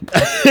 Anyway.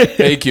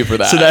 Thank you for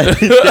that. So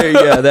there you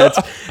go.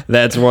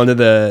 That's one of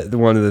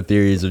the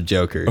theories of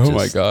Joker. Oh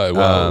my God,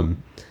 wow.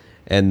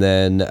 And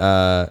then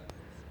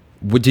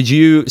what did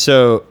you?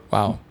 So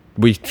Wow.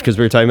 because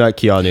we were talking about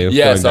Keanu.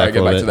 Yeah, going sorry, a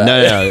get little back to bit.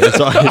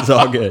 that. No, it's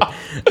all good.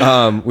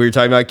 We were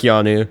talking about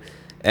Keanu,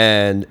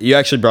 and you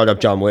actually brought up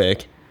John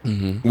Wick.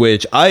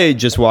 Which I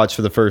just watched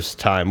for the first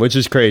time, which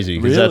is crazy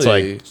because that's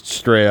Really? like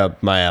straight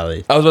up my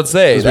alley. I was about to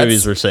say Those that's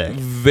movies were sick.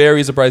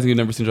 Very surprising you've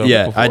never seen John Wick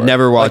Yeah, before. I'd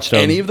never watched them.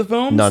 any of the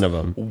films. None of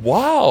them.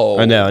 Wow.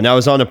 I know. And I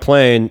was on a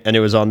plane and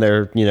it was on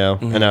there,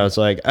 and I was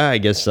like, I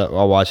guess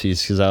I'll watch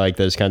these because I like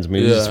those kinds of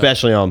movies, Yeah.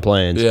 especially on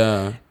planes.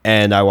 Yeah.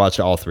 And I watched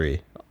all three.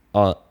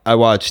 I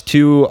watched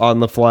 2 on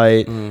the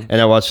flight, and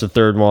I watched the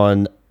third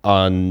one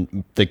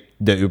on the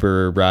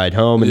Uber ride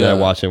home, and then I Yeah.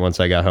 watched it once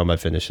I got home. I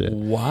finished it.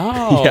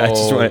 Wow. Yeah, I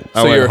just went. I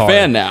So went you're a hard.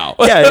 fan now.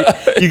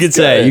 Yeah, you could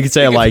say. good. You could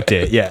say I liked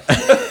it. Yeah.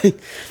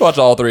 Watch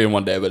all three in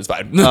one day, but it's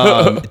fine.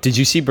 Did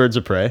you see Birds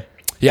of Prey?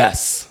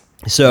 yes.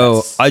 So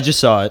Yes. I just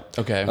saw it.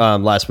 Okay.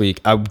 Last week,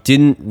 I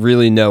didn't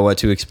really know what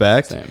to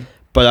expect. Same.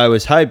 But I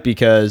was hyped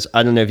because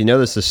I don't know if you know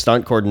this, the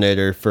stunt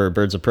coordinator for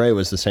Birds of Prey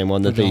was the same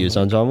one that they used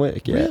on John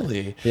Wick. Yeah.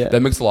 Really? Yeah.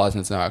 That makes a lot of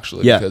sense now,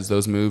 actually, Yeah. because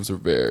those moves were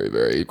very,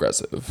 very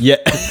aggressive. Yeah.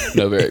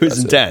 No, very It was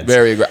aggressive. intense.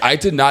 Very aggressive. I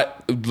did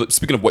not,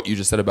 speaking of what you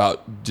just said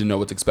about didn't know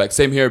what to expect,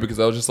 same here, because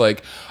I was just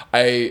like,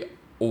 I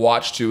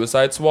watched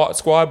Suicide Squad,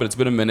 but it's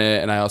been a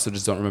minute, and I also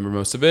just don't remember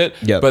most of it.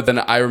 Yep. But then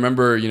I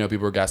remember, people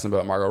were gassing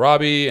about Margot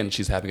Robbie, and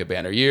she's having a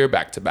banner year,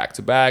 back to back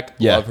to back.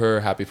 Yeah. Love her,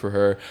 happy for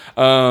her.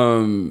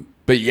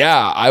 But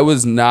yeah, I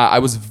was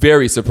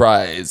very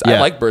surprised. I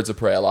Yeah. like Birds of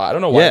Prey a lot. I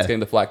don't know why Yeah. it's getting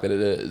the flack that it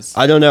is.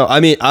 I don't know. I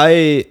mean,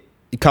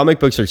 comic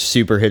books are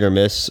super hit or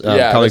miss.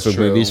 Yeah, Comic that's book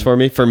true. movies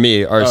for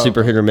me are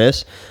super hit or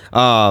miss.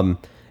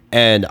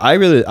 And I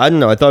don't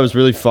know. I thought it was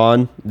really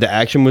fun. The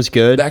action was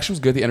good. The action was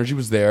good. The energy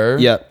was there.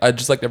 Yeah. I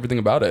just liked everything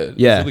about it.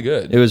 Yeah, It was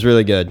really good. It was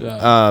really good.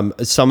 Yeah.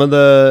 Some of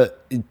the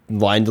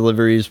line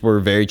deliveries were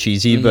very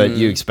cheesy, but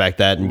you expect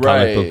that in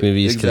comic book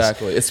movies. 'cause-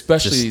 Exactly.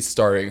 Especially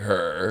starring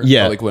her.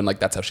 Yeah. Like when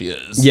that's how she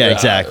is. Yeah,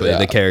 exactly. yeah.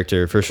 The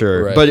character for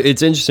sure. Right. But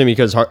it's interesting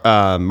because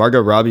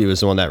Margot Robbie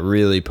was the one that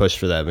really pushed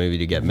for that movie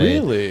to get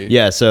made. Really?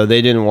 Yeah. So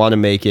they didn't want to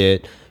make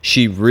it.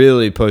 She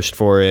really pushed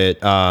for it.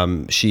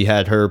 She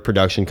had her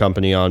production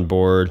company on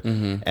board,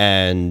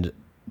 and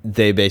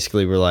they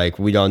basically were like,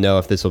 "We don't know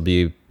if this will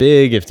be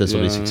big, if this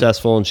will be Yeah.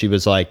 successful." And she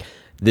was like,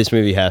 "This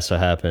movie has to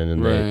happen,"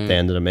 and Right. they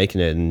ended up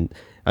making it. And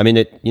I mean,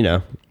 it.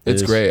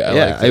 It's is- great. I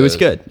yeah, liked it was it.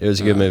 good. It was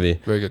a good Yeah, movie.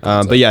 very good But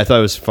concept. yeah, I thought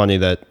it was funny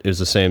that it was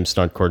the same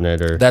stunt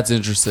coordinator. That's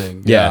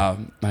interesting. Yeah.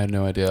 I had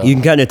no idea. You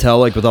can kind of tell,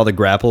 like with all the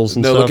grapples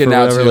and No, stuff, looking or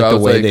now, whatever, too, like I the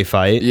was way like- they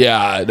fight.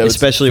 Yeah. That was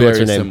Especially what's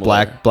her very name,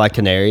 similar. Black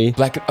Canary.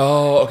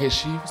 Oh, okay.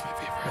 She was my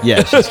favorite.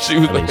 Yeah, she's- she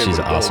was I my mean, favorite. she's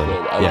awesome.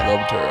 I Yeah.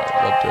 loved her.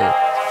 I loved her.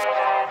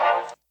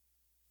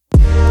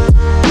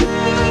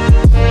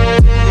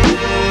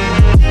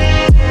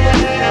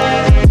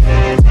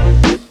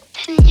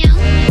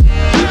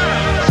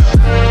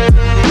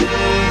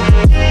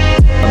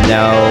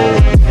 Now,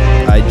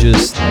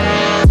 this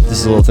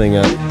is a little thing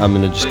I'm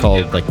gonna just call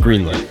it like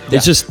greenlit.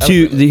 It's just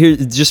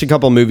just a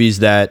couple movies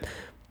that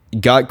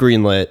got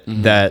greenlit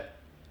that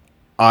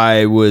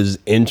I was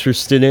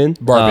interested in.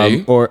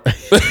 Barbie. Well,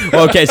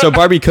 okay, so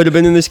Barbie could have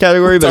been in this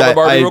category, but Talk about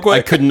Barbie real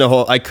quick.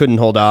 I couldn't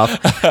hold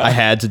off. I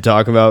had to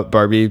talk about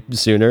Barbie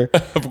sooner.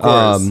 Of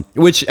course.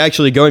 Which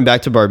actually, going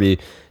back to Barbie,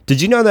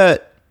 did you know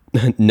that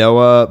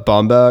Noah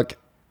Baumbach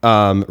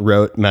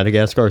wrote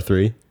Madagascar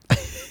 3?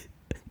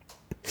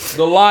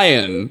 The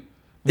lion.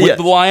 With Yeah.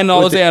 the lion and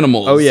all With those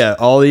animals. Oh yeah,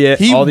 all the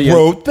He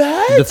wrote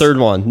that? the third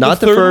one, not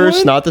the third first,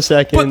 one? not the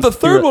second. But the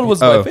third one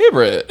was Oh. my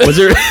favorite. Was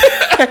it?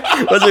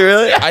 Was it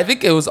really? I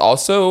think it was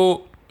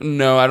also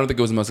no. I don't think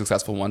it was the most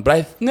successful one, but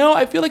I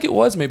feel like it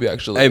was maybe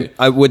actually.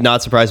 I would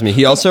not surprise me.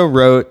 He also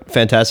wrote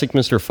Fantastic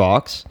Mr.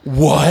 Fox,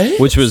 What?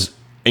 which was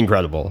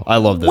incredible. I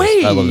love this.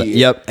 Wait. I love that.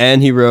 Yep,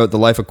 and he wrote The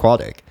Life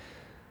Aquatic.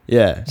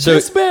 Yeah. So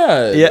This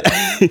bad? yeah,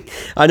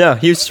 I know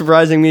he was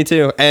surprising me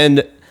too.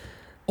 And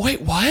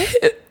Wait, what?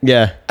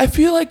 yeah, I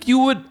feel like you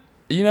would.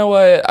 You know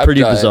what? I'm Pretty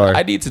done. bizarre.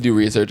 I need to do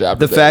research after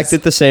the this. fact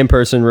that the same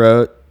person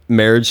wrote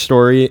Marriage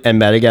Story and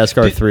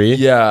Madagascar 3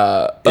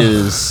 yeah.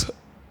 is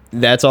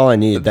that's all I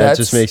need. That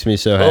just makes me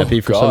so happy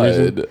for some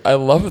reason. I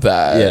love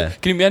that. Yeah.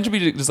 Can you imagine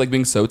me just like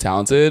being so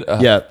talented?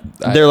 Yeah,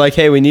 they're like,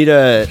 hey, we need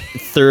a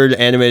third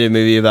animated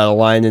movie about a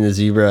lion and a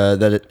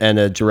zebra and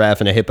a giraffe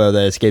and a hippo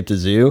that escaped a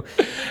zoo,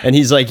 and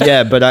he's like,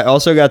 yeah, but I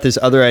also got this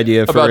other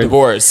idea for about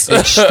divorce.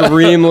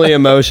 extremely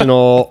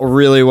emotional,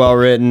 really well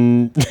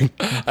written.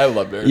 I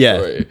love Marriage Yeah,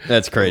 Story.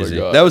 that's Oh my crazy.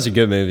 God. That was a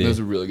good movie. That was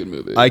a really good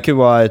movie. I could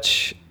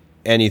watch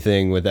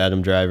anything with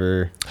Adam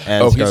Driver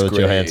and he's Scarlett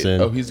great.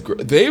 Johansson. Oh, he's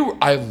great.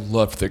 I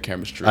loved their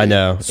chemistry. I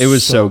know it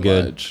was so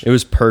good. much. It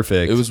was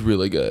perfect. It was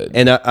really good.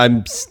 And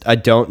I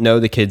don't know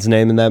the kid's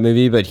name in that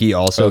movie, but he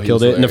also he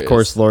killed was it. And of hilarious.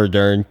 course, Laura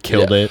Dern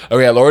killed yeah. it. Oh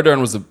yeah, Laura Dern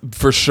was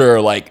for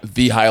sure like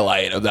the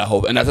highlight of that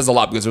whole, and that says a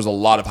lot because there's a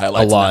lot of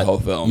highlights in lot. that whole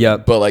film.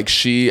 Yep. But like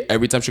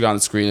every time she got on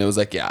the screen, it was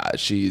like, yeah,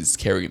 she's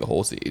carrying the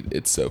whole scene.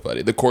 It's so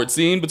funny. The court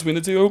scene between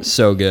the two,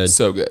 So good.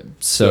 so good,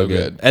 So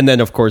good. And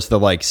then of course the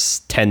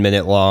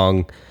 10-minute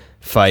long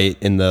fight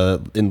in the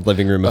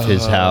living room of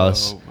his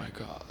house Oh my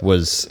god,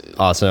 was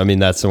awesome. I mean,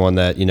 that's the one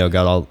that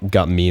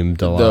got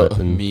memed a lot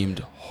and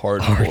memed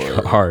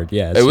hardcore. hard.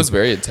 Yeah, It was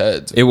very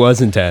intense. It was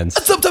intense.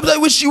 Sometimes I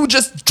wish you would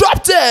just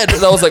drop dead.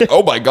 And I was like,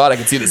 oh my god, I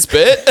can see the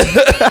spit.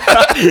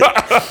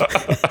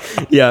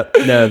 Yeah,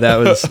 no, that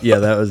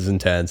was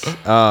intense.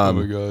 Oh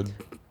my god.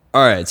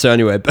 All right. So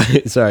anyway,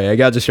 sorry, I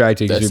got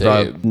distracted because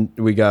That's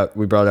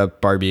we brought up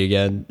Barbie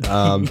again.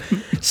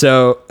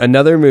 So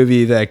another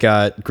movie that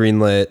got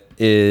greenlit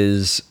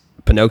is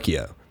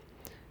Pinocchio.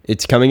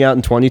 It's coming out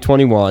in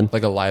 2021.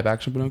 Like a live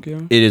action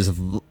Pinocchio? It is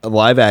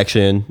live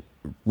action,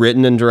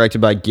 written and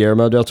directed by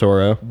Guillermo del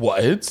Toro.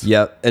 What?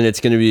 Yep, and it's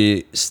going to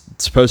be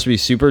supposed to be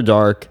super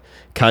dark,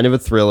 kind of a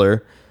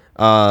thriller,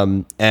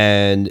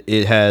 and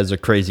it has a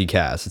crazy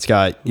cast. It's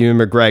got Ewan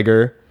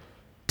McGregor,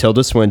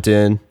 Tilda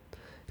Swinton,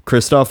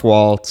 Christoph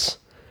Waltz,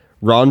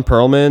 Ron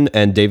Perlman,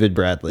 and David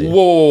Bradley.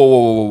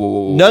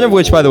 Whoa. None of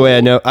which, by the way,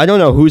 I know. I don't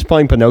know who's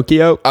playing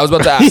Pinocchio. I was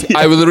about to ask.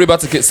 I was literally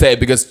about to say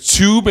it because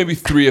 2, maybe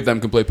 3 of them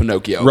can play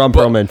Pinocchio. Ron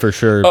Perlman for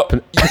sure.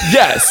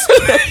 Yes.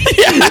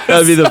 Yes.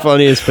 That'd be the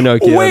funniest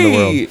Pinocchio in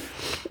the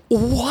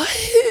world.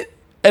 What?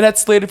 And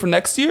that's slated for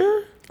next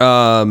year?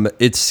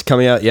 It's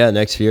coming out,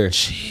 next year.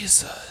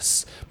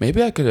 Jesus.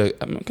 Maybe I could.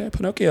 Okay,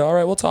 Pinocchio. All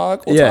right, we'll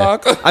talk. We'll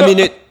talk. I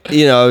mean,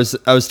 I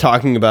was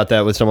talking about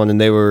that with someone,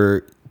 and they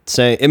were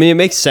saying, I mean, it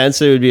makes sense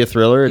that it would be a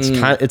thriller. It's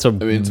it's a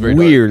very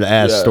weird dark.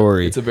 ass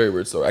story. It's a very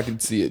weird story. I can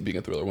see it being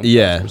a thriller. 100%.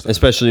 Yeah,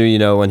 especially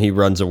when he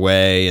runs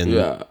away and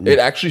it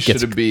actually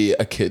shouldn't be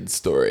a kid's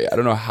story. I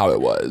don't know how it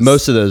was.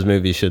 Most of those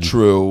movies should.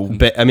 True.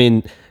 I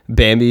mean,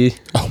 Bambi.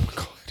 Oh my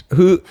god.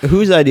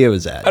 Whose idea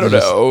was that? I don't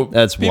know.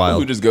 That's People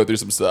wild. who just go through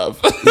some stuff.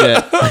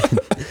 Yeah.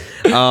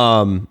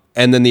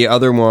 And then the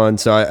other one.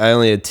 So I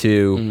only had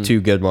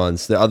two good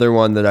ones. The other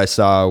one that I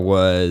saw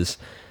was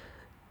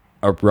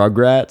a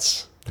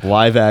Rugrats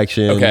live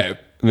action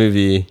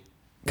movie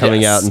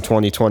coming out in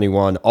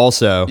 2021.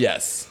 Also,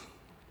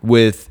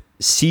 with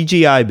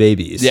CGI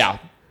babies. Yeah.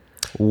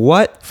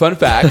 What? Fun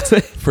fact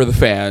for the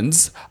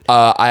fans,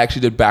 I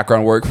actually did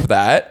background work for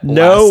that.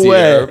 No last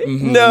way. year.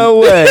 Mm-hmm. No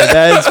way.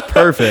 That is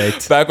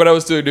perfect. Back when I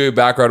was still doing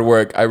background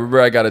work, I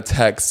remember I got a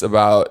text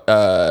about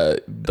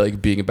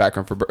like being a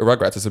background for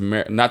Rugrats.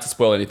 It's not to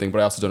spoil anything, but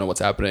I also don't know what's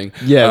happening.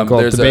 Yeah,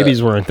 the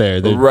babies weren't there.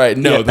 Right.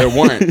 No, there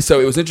weren't. So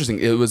it was interesting.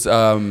 It was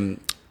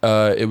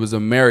a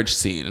marriage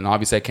scene, and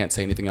obviously I can't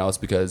say anything else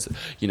because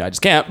I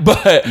just can't.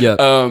 But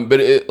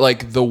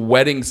like the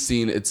wedding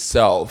scene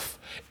itself,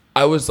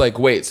 I was like,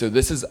 wait, so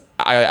this is.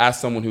 I asked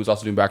someone who was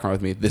also doing background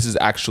with me. This is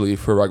actually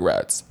for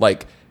Rugrats,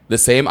 like the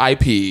same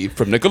IP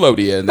from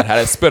Nickelodeon that had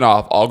a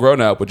spinoff, All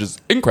Grown Up, which is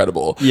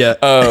incredible. Yeah,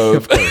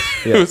 of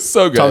course. Yeah. It was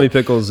so good. Tommy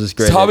Pickles is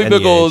great. Tommy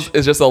Pickles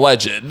is just a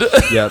legend.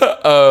 Yeah.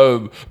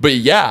 But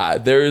yeah,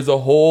 there is a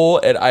whole,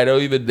 and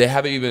they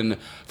haven't even,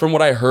 from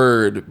what I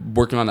heard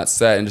working on that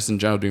set and just in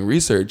general doing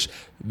research,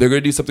 they're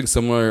going to do something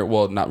similar.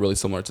 Well, not really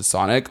similar to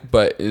Sonic,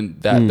 but in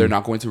that they're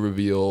not going to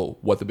reveal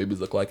what the babies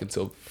look like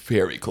until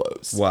very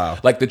close. Wow.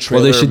 Like the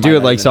trailer. Well, they should do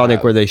it like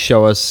Sonic, where they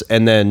show us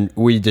and then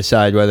we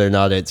decide whether or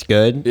not it's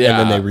good.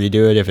 Yeah. And then they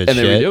redo it if it's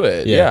shit. And they redo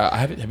it. Yeah.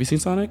 Have you seen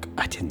Sonic?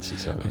 I didn't see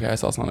Sonic. Okay, I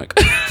saw Sonic.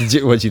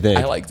 What'd you think?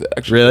 I liked it,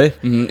 actually. Really?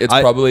 Mm-hmm. It's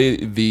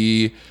probably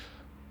the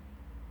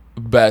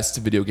best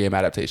video game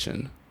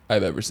adaptation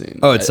I've ever seen.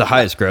 Oh, it's the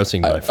highest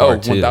grossing by far,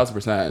 too.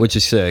 1,000%. Which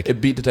is sick.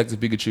 It beat Detective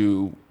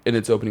Pikachu in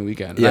its opening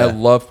weekend. Yeah. I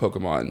love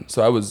Pokemon,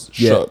 so I was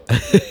Yeah.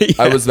 shook.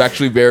 I was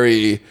actually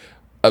very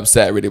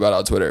upset reading about it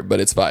on Twitter,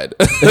 but it's fine.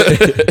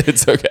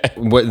 It's okay.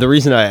 The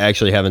reason I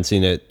actually haven't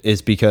seen it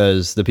is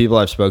because the people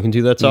I've spoken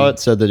to that saw it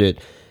said that it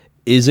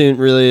isn't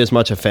really as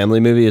much a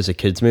family movie as a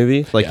kids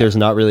movie. Like there's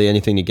not really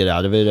anything to get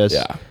out of it.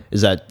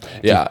 Is that?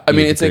 Yeah, I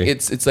mean, it's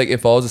like it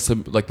follows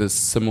like this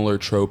similar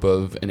trope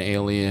of an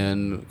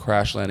alien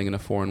crash landing in a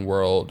foreign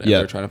world, and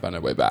they're trying to find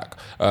their way back.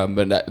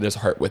 But there's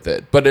heart with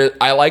it. But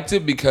I liked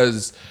it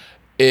because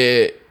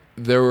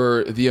there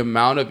were the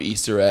amount of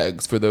Easter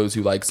eggs for those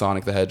who like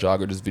Sonic the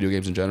Hedgehog or just video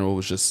games in general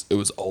it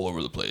was all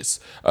over the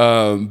place.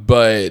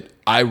 But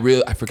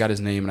I forgot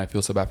his name and I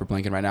feel so bad for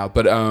blanking right now.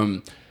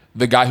 But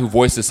the guy who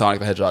voices Sonic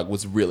the Hedgehog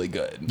was really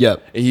good.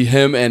 Yep.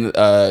 Him and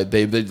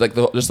they like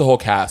just the whole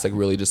cast like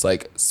really just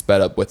like sped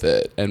up with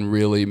it and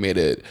really made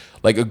it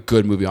like a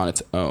good movie on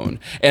its own.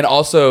 And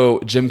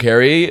also Jim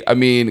Carrey. I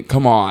mean,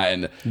 come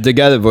on. The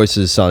guy that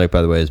voices Sonic,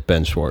 by the way, is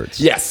Ben Schwartz.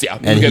 Yes. Yeah.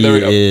 And okay, there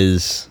we go.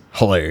 is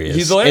hilarious.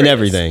 He's hilarious in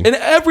everything. In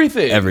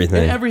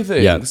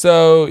everything. Yeah.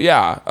 So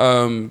yeah,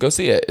 go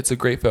see it. It's a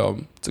great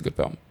film. It's a good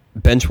film.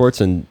 Ben Schwartz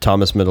and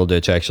Thomas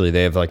Middleditch, actually,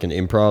 they have like an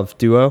improv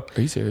duo.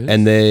 Are you serious?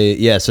 And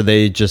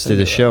they just did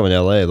a show in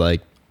LA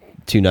like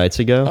 2 nights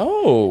ago.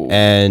 Oh.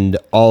 And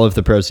all of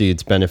the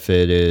proceeds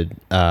benefited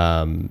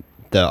the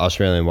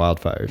Australian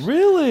wildfires.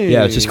 Really?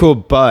 Yeah, which is cool.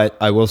 But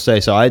I will say,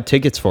 so I had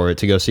tickets for it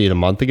to go see it a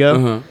month ago.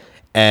 Uh-huh.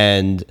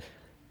 And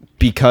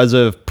because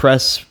of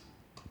press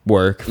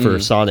work for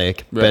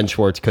Sonic, Ben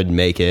Schwartz couldn't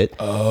make it.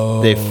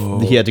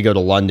 He had to go to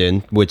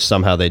London, which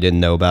somehow they didn't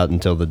know about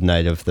until the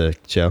night of the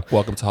show.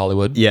 Welcome to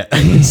Hollywood. Yeah.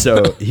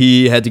 So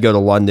he had to go to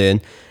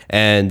London,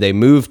 and they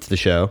moved the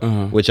show,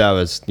 which I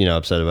was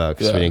upset about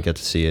because we didn't get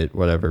to see it,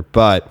 whatever.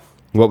 But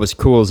what was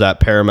cool is that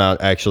Paramount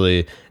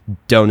actually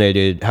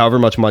donated however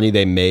much money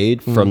they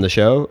made from the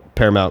show.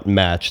 Paramount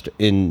matched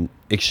in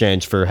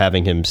exchange for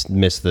having him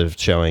miss the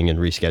showing and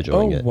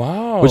rescheduling it.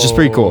 Wow. Which is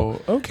pretty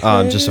cool.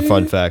 Okay. Just a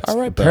fun fact. All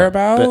right,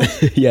 Paramount.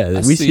 Yeah,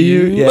 we see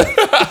you. Yeah.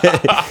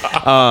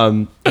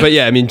 But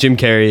yeah, I mean, Jim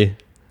Carrey,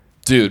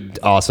 dude,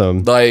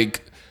 awesome.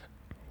 like,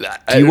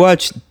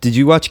 Did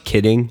you watch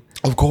Kidding?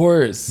 Of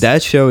course.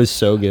 That show is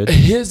so good.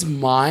 His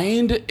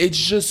mind, it's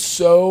just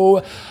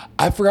so.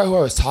 I forgot who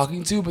I was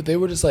talking to, but they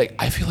were just like,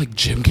 I feel like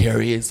Jim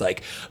Carrey is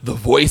like the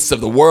voice of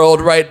the world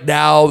right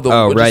now.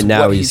 Right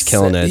now he's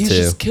killing it too. He's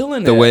just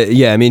killing the it. way,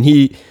 yeah, I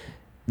mean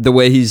the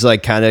way he's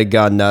like kind of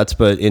gone nuts,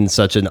 but in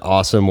such an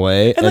awesome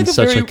way and like a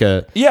such very- like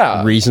a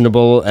yeah.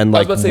 reasonable and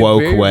like I was about to say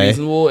woke very way.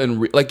 reasonable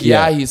and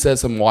he says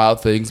some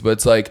wild things, but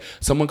it's like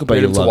someone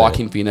compared you him to love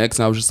Joaquin Phoenix,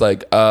 and I was just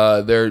like,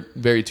 they're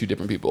very two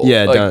different people.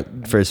 Yeah, like,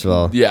 don't, first of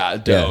all. yeah,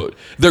 don't.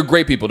 They're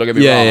great people. Don't get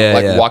me Yeah, wrong. yeah,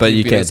 like yeah, but Joaquin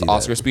you can't Phoenix do that.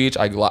 Oscar speech,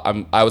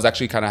 I was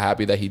actually kind of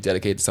happy that he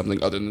dedicated to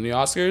something other than the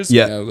Oscars.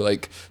 Yeah. You know,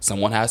 like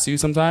someone has to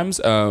sometimes.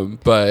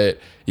 But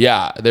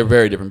yeah, they're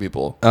very different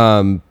people.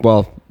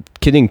 Well,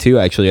 Kidding 2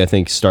 actually I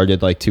think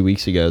started like 2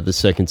 weeks ago, the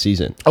second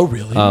season. Oh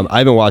really? I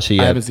haven't watched it I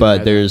yet, haven't seen it but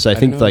either. there's I I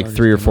think didn't know like it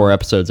 3 or already 4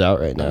 episodes out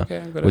right now, Okay,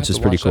 I'm gonna which have is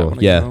to pretty watch that cool. when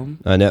I get Yeah, home.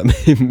 I know.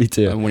 Me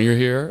too. And when you're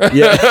here,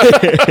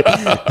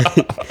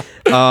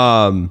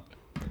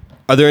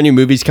 Are there any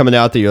movies coming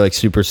out that you're like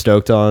super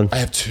stoked on? I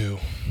have 2.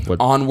 What?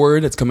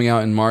 Onward that's coming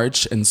out in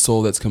March and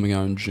Soul that's coming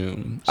out in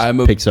June. I'm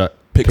a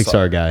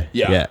Pixar guy.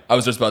 Yeah. I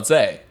was just about to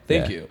say.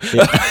 Thank you.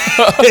 Huge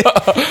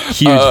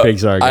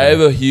Pixar guy. I have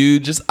a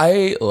huge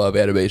I love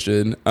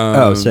animation.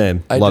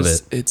 Same. Love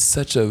it. It's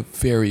such a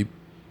very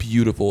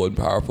beautiful and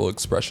powerful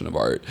expression of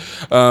art.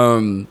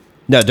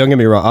 No, don't get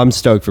me wrong. I'm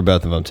stoked for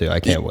both of them too.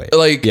 I can't wait.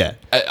 Like yeah.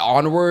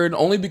 Onward,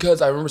 only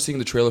because I remember seeing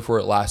the trailer for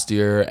it last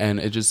year, and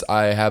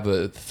I have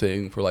a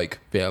thing for like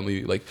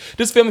family, like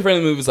just family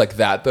friendly movies like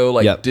that though.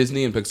 Like Yep.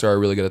 Disney and Pixar are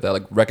really good at that.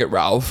 Like Wreck-It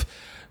Ralph.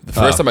 The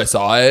first time I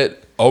saw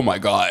it, oh my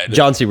god,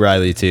 John C.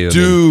 Reilly too. I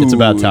mean, it's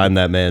about time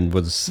that man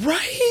was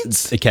right?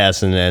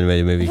 cast in an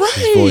animated movie. Right.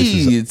 His voice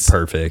is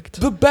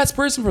perfect. The best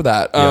person for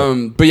that.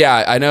 But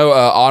yeah, I know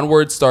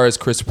Onward stars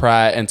Chris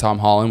Pratt and Tom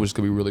Holland, which is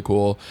gonna be really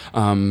cool.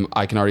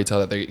 I can already tell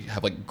that they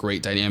have like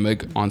great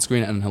dynamic on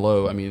screen. And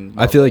hello, I mean,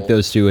 I feel like Marvel.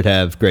 those two would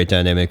have great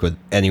dynamic with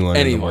anyone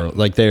in the Anyone. world.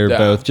 Like they're Yeah.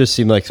 both just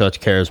seem like such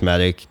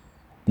charismatic,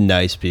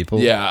 nice people.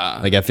 Yeah.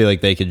 Like I feel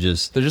like they could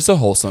just. They're just so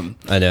wholesome.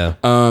 I know.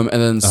 And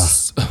then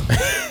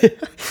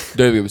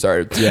don't get me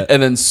started. Yeah.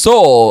 And then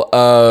Soul,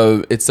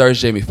 it stars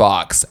Jamie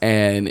Foxx,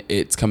 and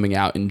it's coming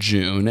out in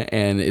June,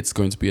 and it's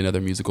going to be another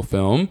musical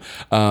film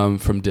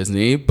from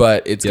Disney,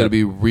 but it's going to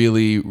be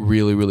really,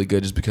 really, really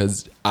good, just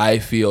because I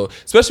feel,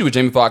 especially with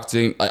Jamie Foxx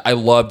doing, I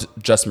loved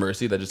Just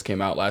Mercy that just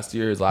came out last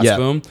year. His last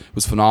film it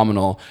was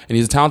phenomenal, and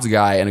he's a talented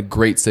guy and a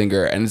great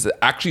singer, and it's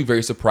actually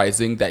very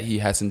surprising that he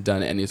hasn't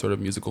done any sort of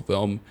musical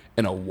film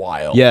in a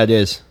while. Yeah, it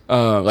is.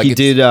 Like He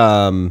it's-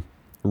 did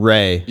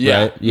Ray, Yeah.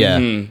 right? Yeah.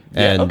 Mhm.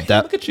 And okay,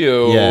 that look at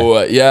you.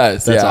 Yeah.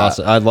 Yes. That's yeah.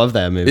 awesome. I love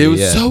that movie. It was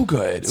yeah. so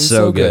good. It was So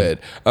so good.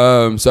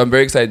 good. So I'm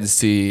very excited to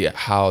see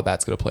how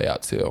that's going to play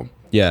out too.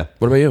 Yeah.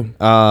 What about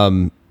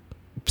you?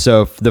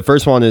 So the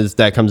first one is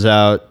that comes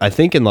out, I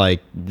think, in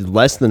like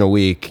less than a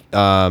week.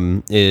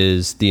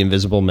 Is The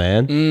Invisible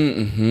Man.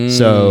 Mm-hmm.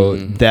 So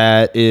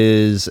that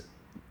is.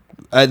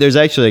 There's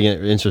actually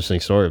an interesting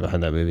story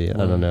behind that movie. I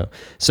don't know.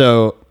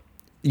 So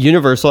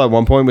Universal at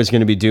one point was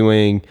going to be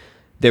doing.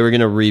 They were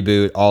going to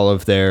reboot all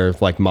of their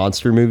like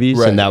monster movies,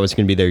 Right. and that was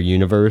going to be their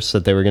universe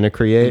that they were going to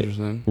create,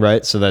 Interesting.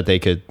 right? So that they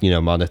could,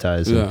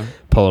 monetize Yeah. and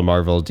pull a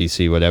Marvel,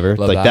 DC, whatever.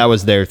 Love like that. that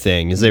was their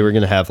thing. Is they were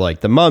going to have like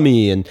the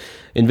Mummy and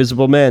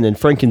Invisible Man and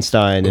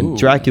Frankenstein and Ooh.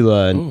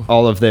 Dracula and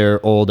all of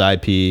their old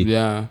IP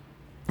Yeah.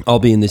 all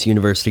be in this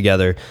universe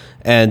together.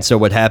 And so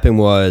what happened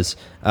was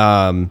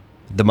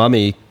the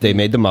Mummy. They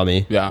made the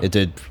Mummy. Yeah. It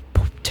did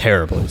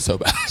terribly, So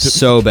bad.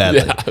 so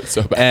badly. Yeah,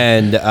 so bad.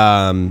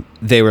 And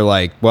they were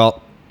like,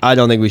 well, I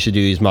don't think we should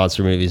do these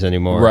monster movies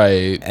anymore.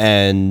 Right.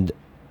 And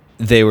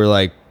they were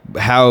like,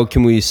 how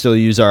can we still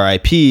use our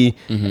IP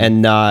Mm-hmm.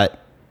 and not,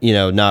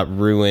 not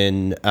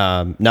ruin,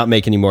 not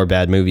make any more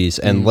bad movies?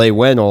 And Mm-hmm. Leigh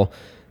Whannell,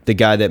 the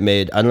guy that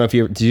made, I don't know if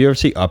did you ever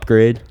see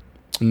Upgrade?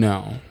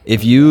 No.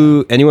 If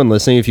anyone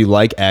listening, if you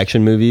like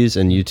action movies,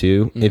 and you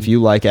too, Mm-hmm. if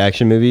you like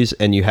action movies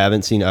and you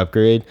haven't seen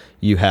Upgrade,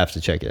 you have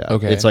to check it out.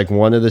 Okay. It's like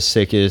one of the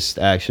sickest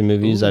action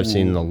movies I've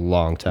seen in a Ooh.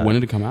 long time. When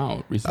did it come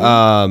out? Recently?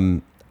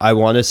 I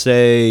want to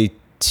say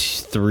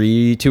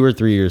 2 or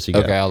 3 years ago.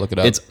 Okay, I'll look it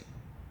up. It's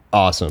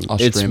awesome. I'll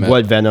It's stream it.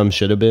 what Venom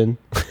should have been.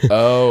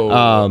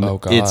 oh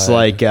God. It's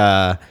like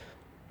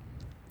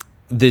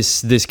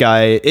this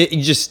guy.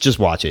 You just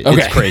watch it.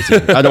 Okay. It's crazy.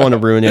 I don't want to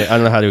ruin it. I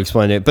don't know how to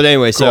explain it. But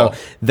anyway, so Cool.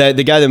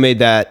 the guy that made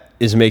that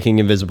is making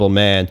Invisible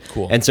Man.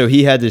 Cool. And so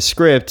he had this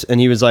script, and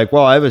he was like,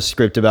 "Well, I have a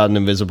script about an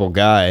invisible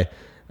guy.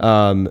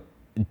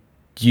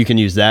 You can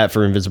use that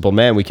for Invisible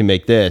Man. We can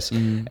make this."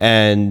 Mm-hmm.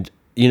 And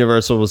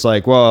Universal was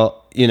like,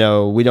 "Well,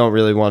 we don't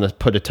really want to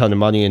put a ton of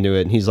money into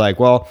it." And he's like,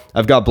 "Well,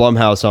 I've got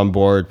Blumhouse on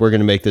board. We're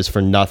going to make this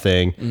for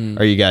nothing.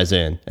 Are you guys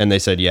in?" And they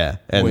said, "Yeah."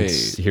 And Wait.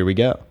 here we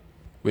go.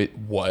 Wait,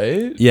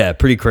 what? Yeah,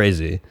 pretty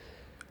crazy.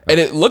 And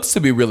it looks to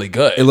be really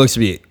good. It looks to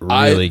be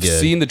really I've good.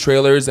 seen the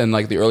trailers and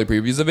like the early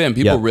previews of it, and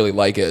people Yeah. really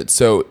like it.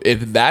 So if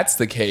that's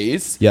the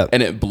case, Yep.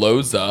 and it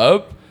blows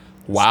up,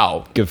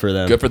 wow, Good for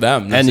them. good for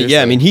them. No, And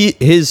yeah, I seriously.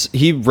 mean,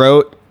 he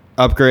wrote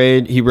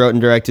Upgrade. He wrote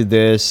and directed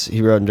this.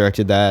 He wrote and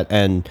directed that,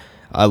 and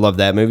I love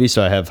that movie.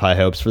 So I have high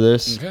hopes for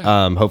this. Okay.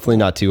 Hopefully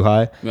not too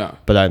high. Yeah.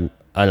 But I don't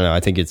know. I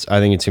think it's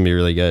gonna be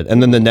really good. And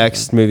then the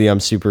next movie I'm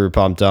super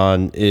pumped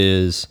on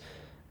is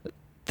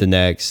the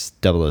next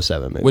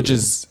 007 movie, which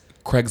is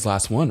Craig's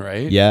last one,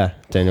 right? Yeah,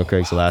 Daniel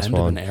Craig's the last End of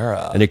one. an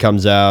era. And it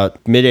comes out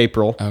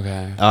mid-April.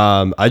 Okay.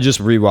 I just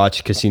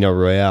rewatched Casino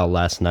Royale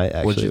last night,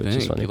 actually. What'd you which is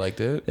think? funny. You liked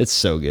it? It's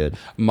so good.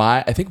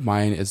 I think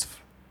mine is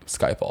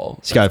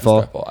Skyfall.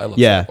 Skyfall. I love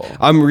Yeah, Skyfall.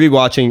 I'm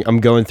rewatching.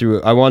 I'm going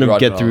through. I want to You're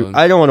get watching all through. of them.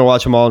 I don't want to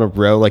watch them all in a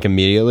row like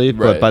immediately,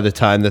 but Right. by the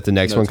time that the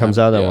next No one comes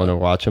time- out, I yeah. want to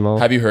watch them all.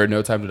 Have you heard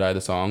 "No Time to Die" the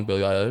song,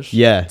 Billie Eilish?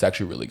 Yeah. it's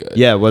actually really good.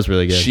 Yeah, it was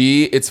really good.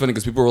 It's funny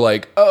because people were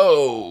like,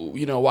 "Oh,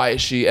 why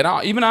is she?" And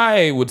even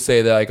I would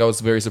say that like I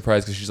was very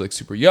surprised because she's like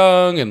super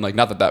young and like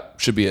not that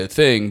should be a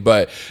thing,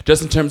 but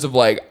just in terms of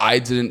like I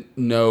didn't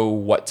know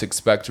what to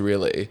expect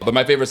really. But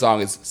my favorite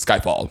song is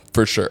Skyfall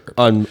for sure.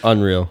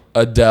 Unreal.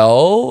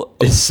 Adele.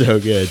 It's so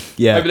good.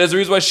 Yeah. I mean, there's a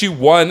reason why she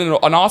won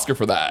an Oscar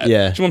for that.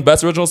 Yeah. She won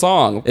Best Original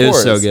Song. Of It was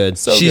course. so good.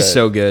 She's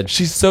so good.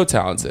 She's so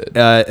talented.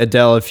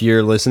 Adele, if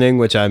you're listening,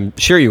 which I'm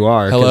sure you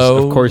are, 'cause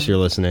Hello? of course you're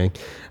listening.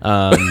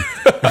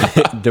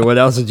 What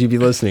else would you be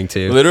listening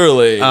to?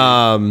 Literally.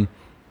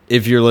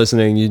 If you're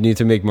listening, you need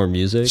to make more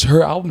music.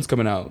 Her album's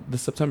coming out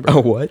this September.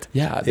 Oh, what?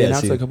 Yeah, they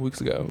announced it a couple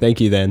weeks ago.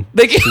 Thank you, then.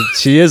 Thank you.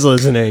 She is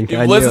listening.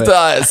 I You knew listen it. to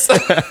us.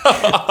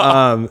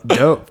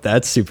 Dope.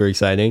 That's super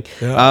exciting.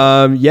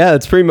 Yeah. Yeah,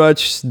 it's pretty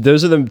much,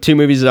 those are the two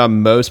movies that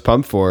I'm most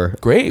pumped for.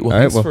 Great. Well, All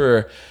right, thanks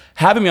for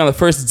having me on the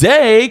first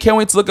day. Can't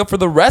wait to look up for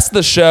the rest of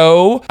the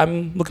show.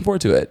 I'm looking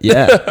forward to it.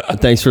 Yeah.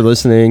 Thanks for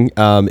listening.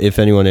 If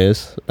anyone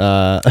is,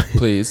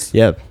 Please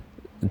yeah,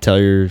 tell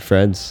your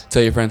friends.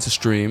 tell your friends to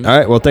stream. All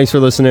right. Well, thanks for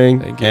listening.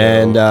 Thank you.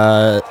 And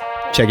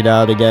check it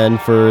out again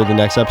for the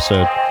next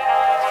episode.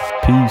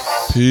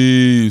 Peace.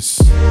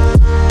 Peace.